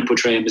 but they're trying to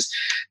portray him as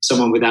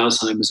someone with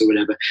Alzheimer's or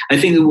whatever. I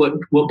think that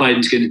what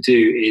Biden's going to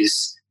do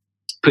is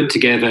put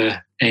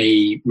together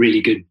a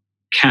really good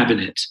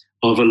cabinet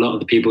of a lot of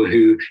the people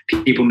who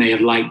people may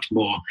have liked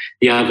more.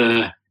 The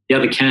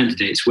other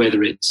candidates,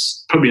 whether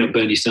it's probably not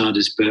Bernie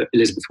Sanders, but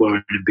Elizabeth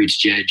Warren and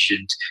Buttigieg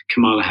and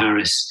Kamala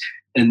Harris,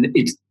 and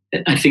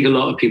I think a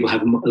lot of people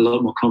have a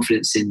lot more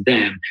confidence in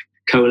them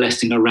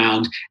coalescing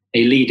around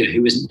a leader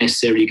who isn't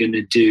necessarily going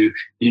to do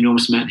an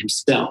enormous amount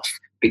himself.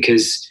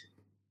 Because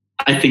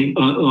I think,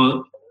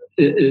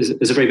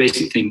 as a very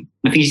basic thing,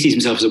 I think he sees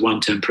himself as a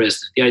one-term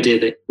president. The idea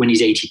that when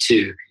he's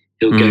 82,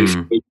 he'll go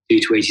from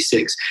 82 to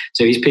 86.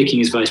 So he's picking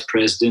his vice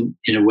president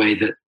in a way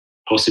that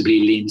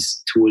possibly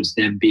leans towards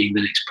them being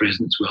the next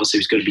president as well. So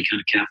he's got to be kind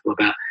of careful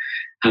about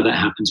how that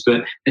happens.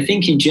 But I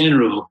think in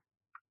general,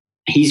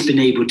 he's been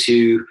able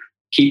to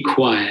keep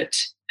quiet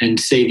and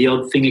say the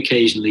odd thing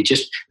occasionally,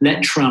 just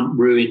let Trump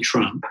ruin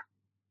Trump,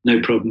 no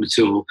problem at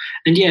all.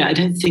 And yeah, I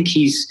don't think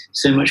he's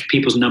so much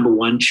people's number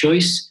one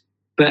choice,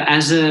 but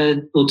as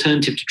an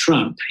alternative to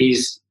Trump,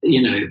 he's,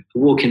 a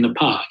walk in the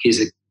park.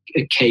 He's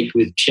a cake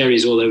with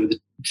cherries all over the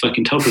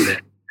fucking top of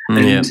it.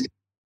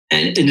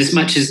 And as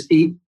much as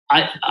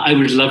I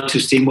would love to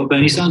have seen what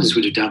Bernie Sanders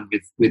would have done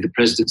with the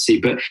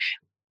presidency, but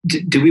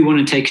do we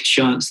want to take a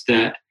chance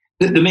that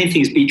the main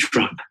thing is beat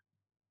Trump?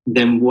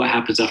 Then what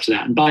happens after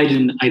that? And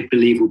Biden, I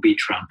believe, will beat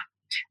Trump.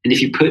 And if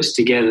he puts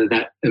together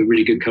a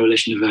really good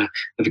coalition of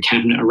a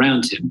cabinet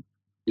around him,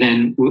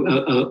 then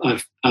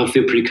I'll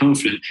feel pretty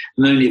confident.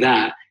 And not only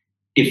that,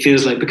 it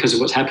feels like because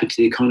of what's happened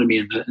to the economy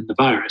and the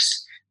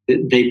virus,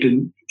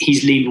 that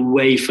he's leaned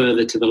way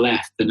further to the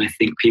left than I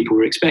think people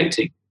were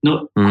expecting.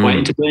 Not quite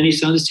into Bernie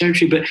Sanders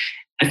territory, but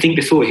I think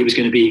before he was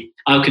going to be,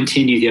 I'll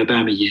continue the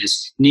Obama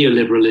years.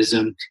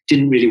 Neoliberalism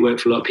didn't really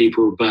work for a lot of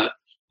people, but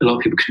a lot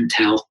of people couldn't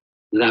tell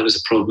that was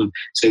a problem,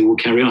 so we'll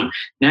carry on.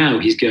 Now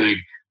he's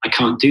going, I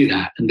can't do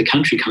that, and the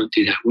country can't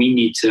do that. We're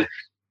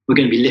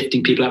going to be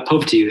lifting people out of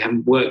poverty who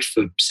haven't worked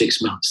for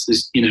 6 months.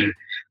 There's,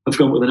 I've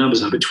forgotten what the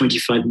numbers are, but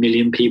 25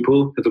 million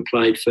people have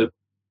applied for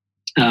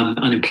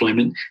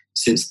unemployment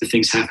since the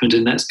things happened,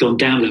 and that's gone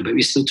down a little bit.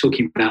 We're still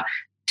talking about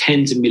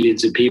tens of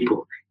millions of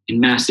people in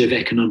massive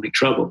economic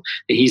trouble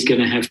that he's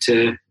going to have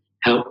to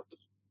help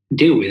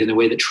deal with in a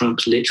way that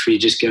Trump's literally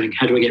just going,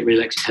 how do I get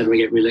reelected? How do I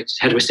get reelected?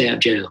 How do I stay out of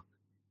jail?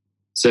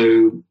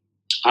 So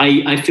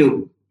I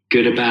feel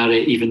good about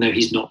it, even though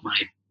he's not my,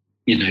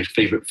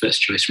 favorite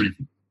first choice or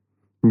anything.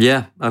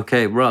 Yeah.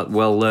 Okay. Right.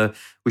 Well,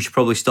 we should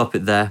probably stop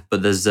it there.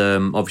 But there's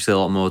obviously a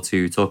lot more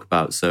to talk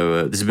about.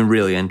 So this has been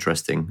really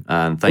interesting,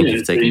 and thank you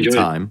for taking the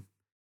time.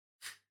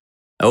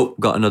 Oh,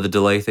 got another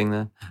delay thing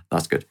there.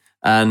 That's good.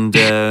 And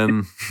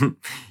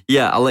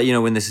I'll let you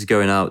know when this is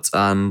going out.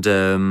 And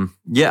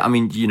I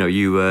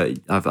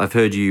mean, I've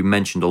heard you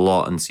mentioned a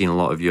lot and seen a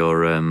lot of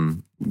your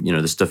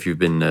the stuff you've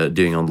been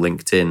doing on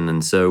LinkedIn,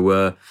 and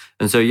so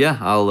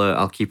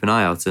I'll keep an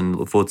eye out and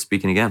look forward to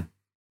speaking again.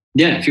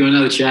 Yeah, if you want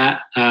another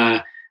chat,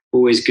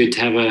 always good to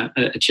have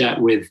a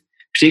chat with,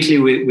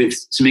 particularly with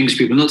some English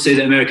people. Not to say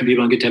that American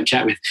people aren't good to have a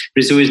chat with,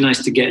 but it's always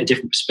nice to get a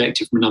different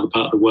perspective from another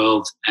part of the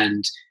world,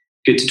 and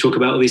good to talk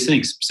about all these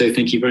things. So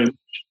thank you very much.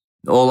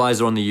 All eyes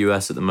are on the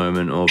US at the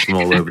moment, or from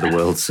all over the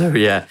world. So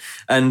yeah,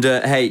 and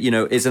hey,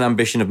 it's an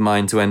ambition of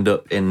mine to end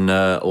up in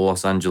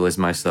Los Angeles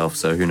myself.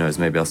 So who knows?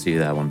 Maybe I'll see you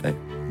there one day.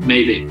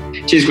 Maybe.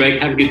 Cheers,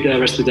 Greg. Have a good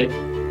rest of the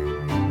day.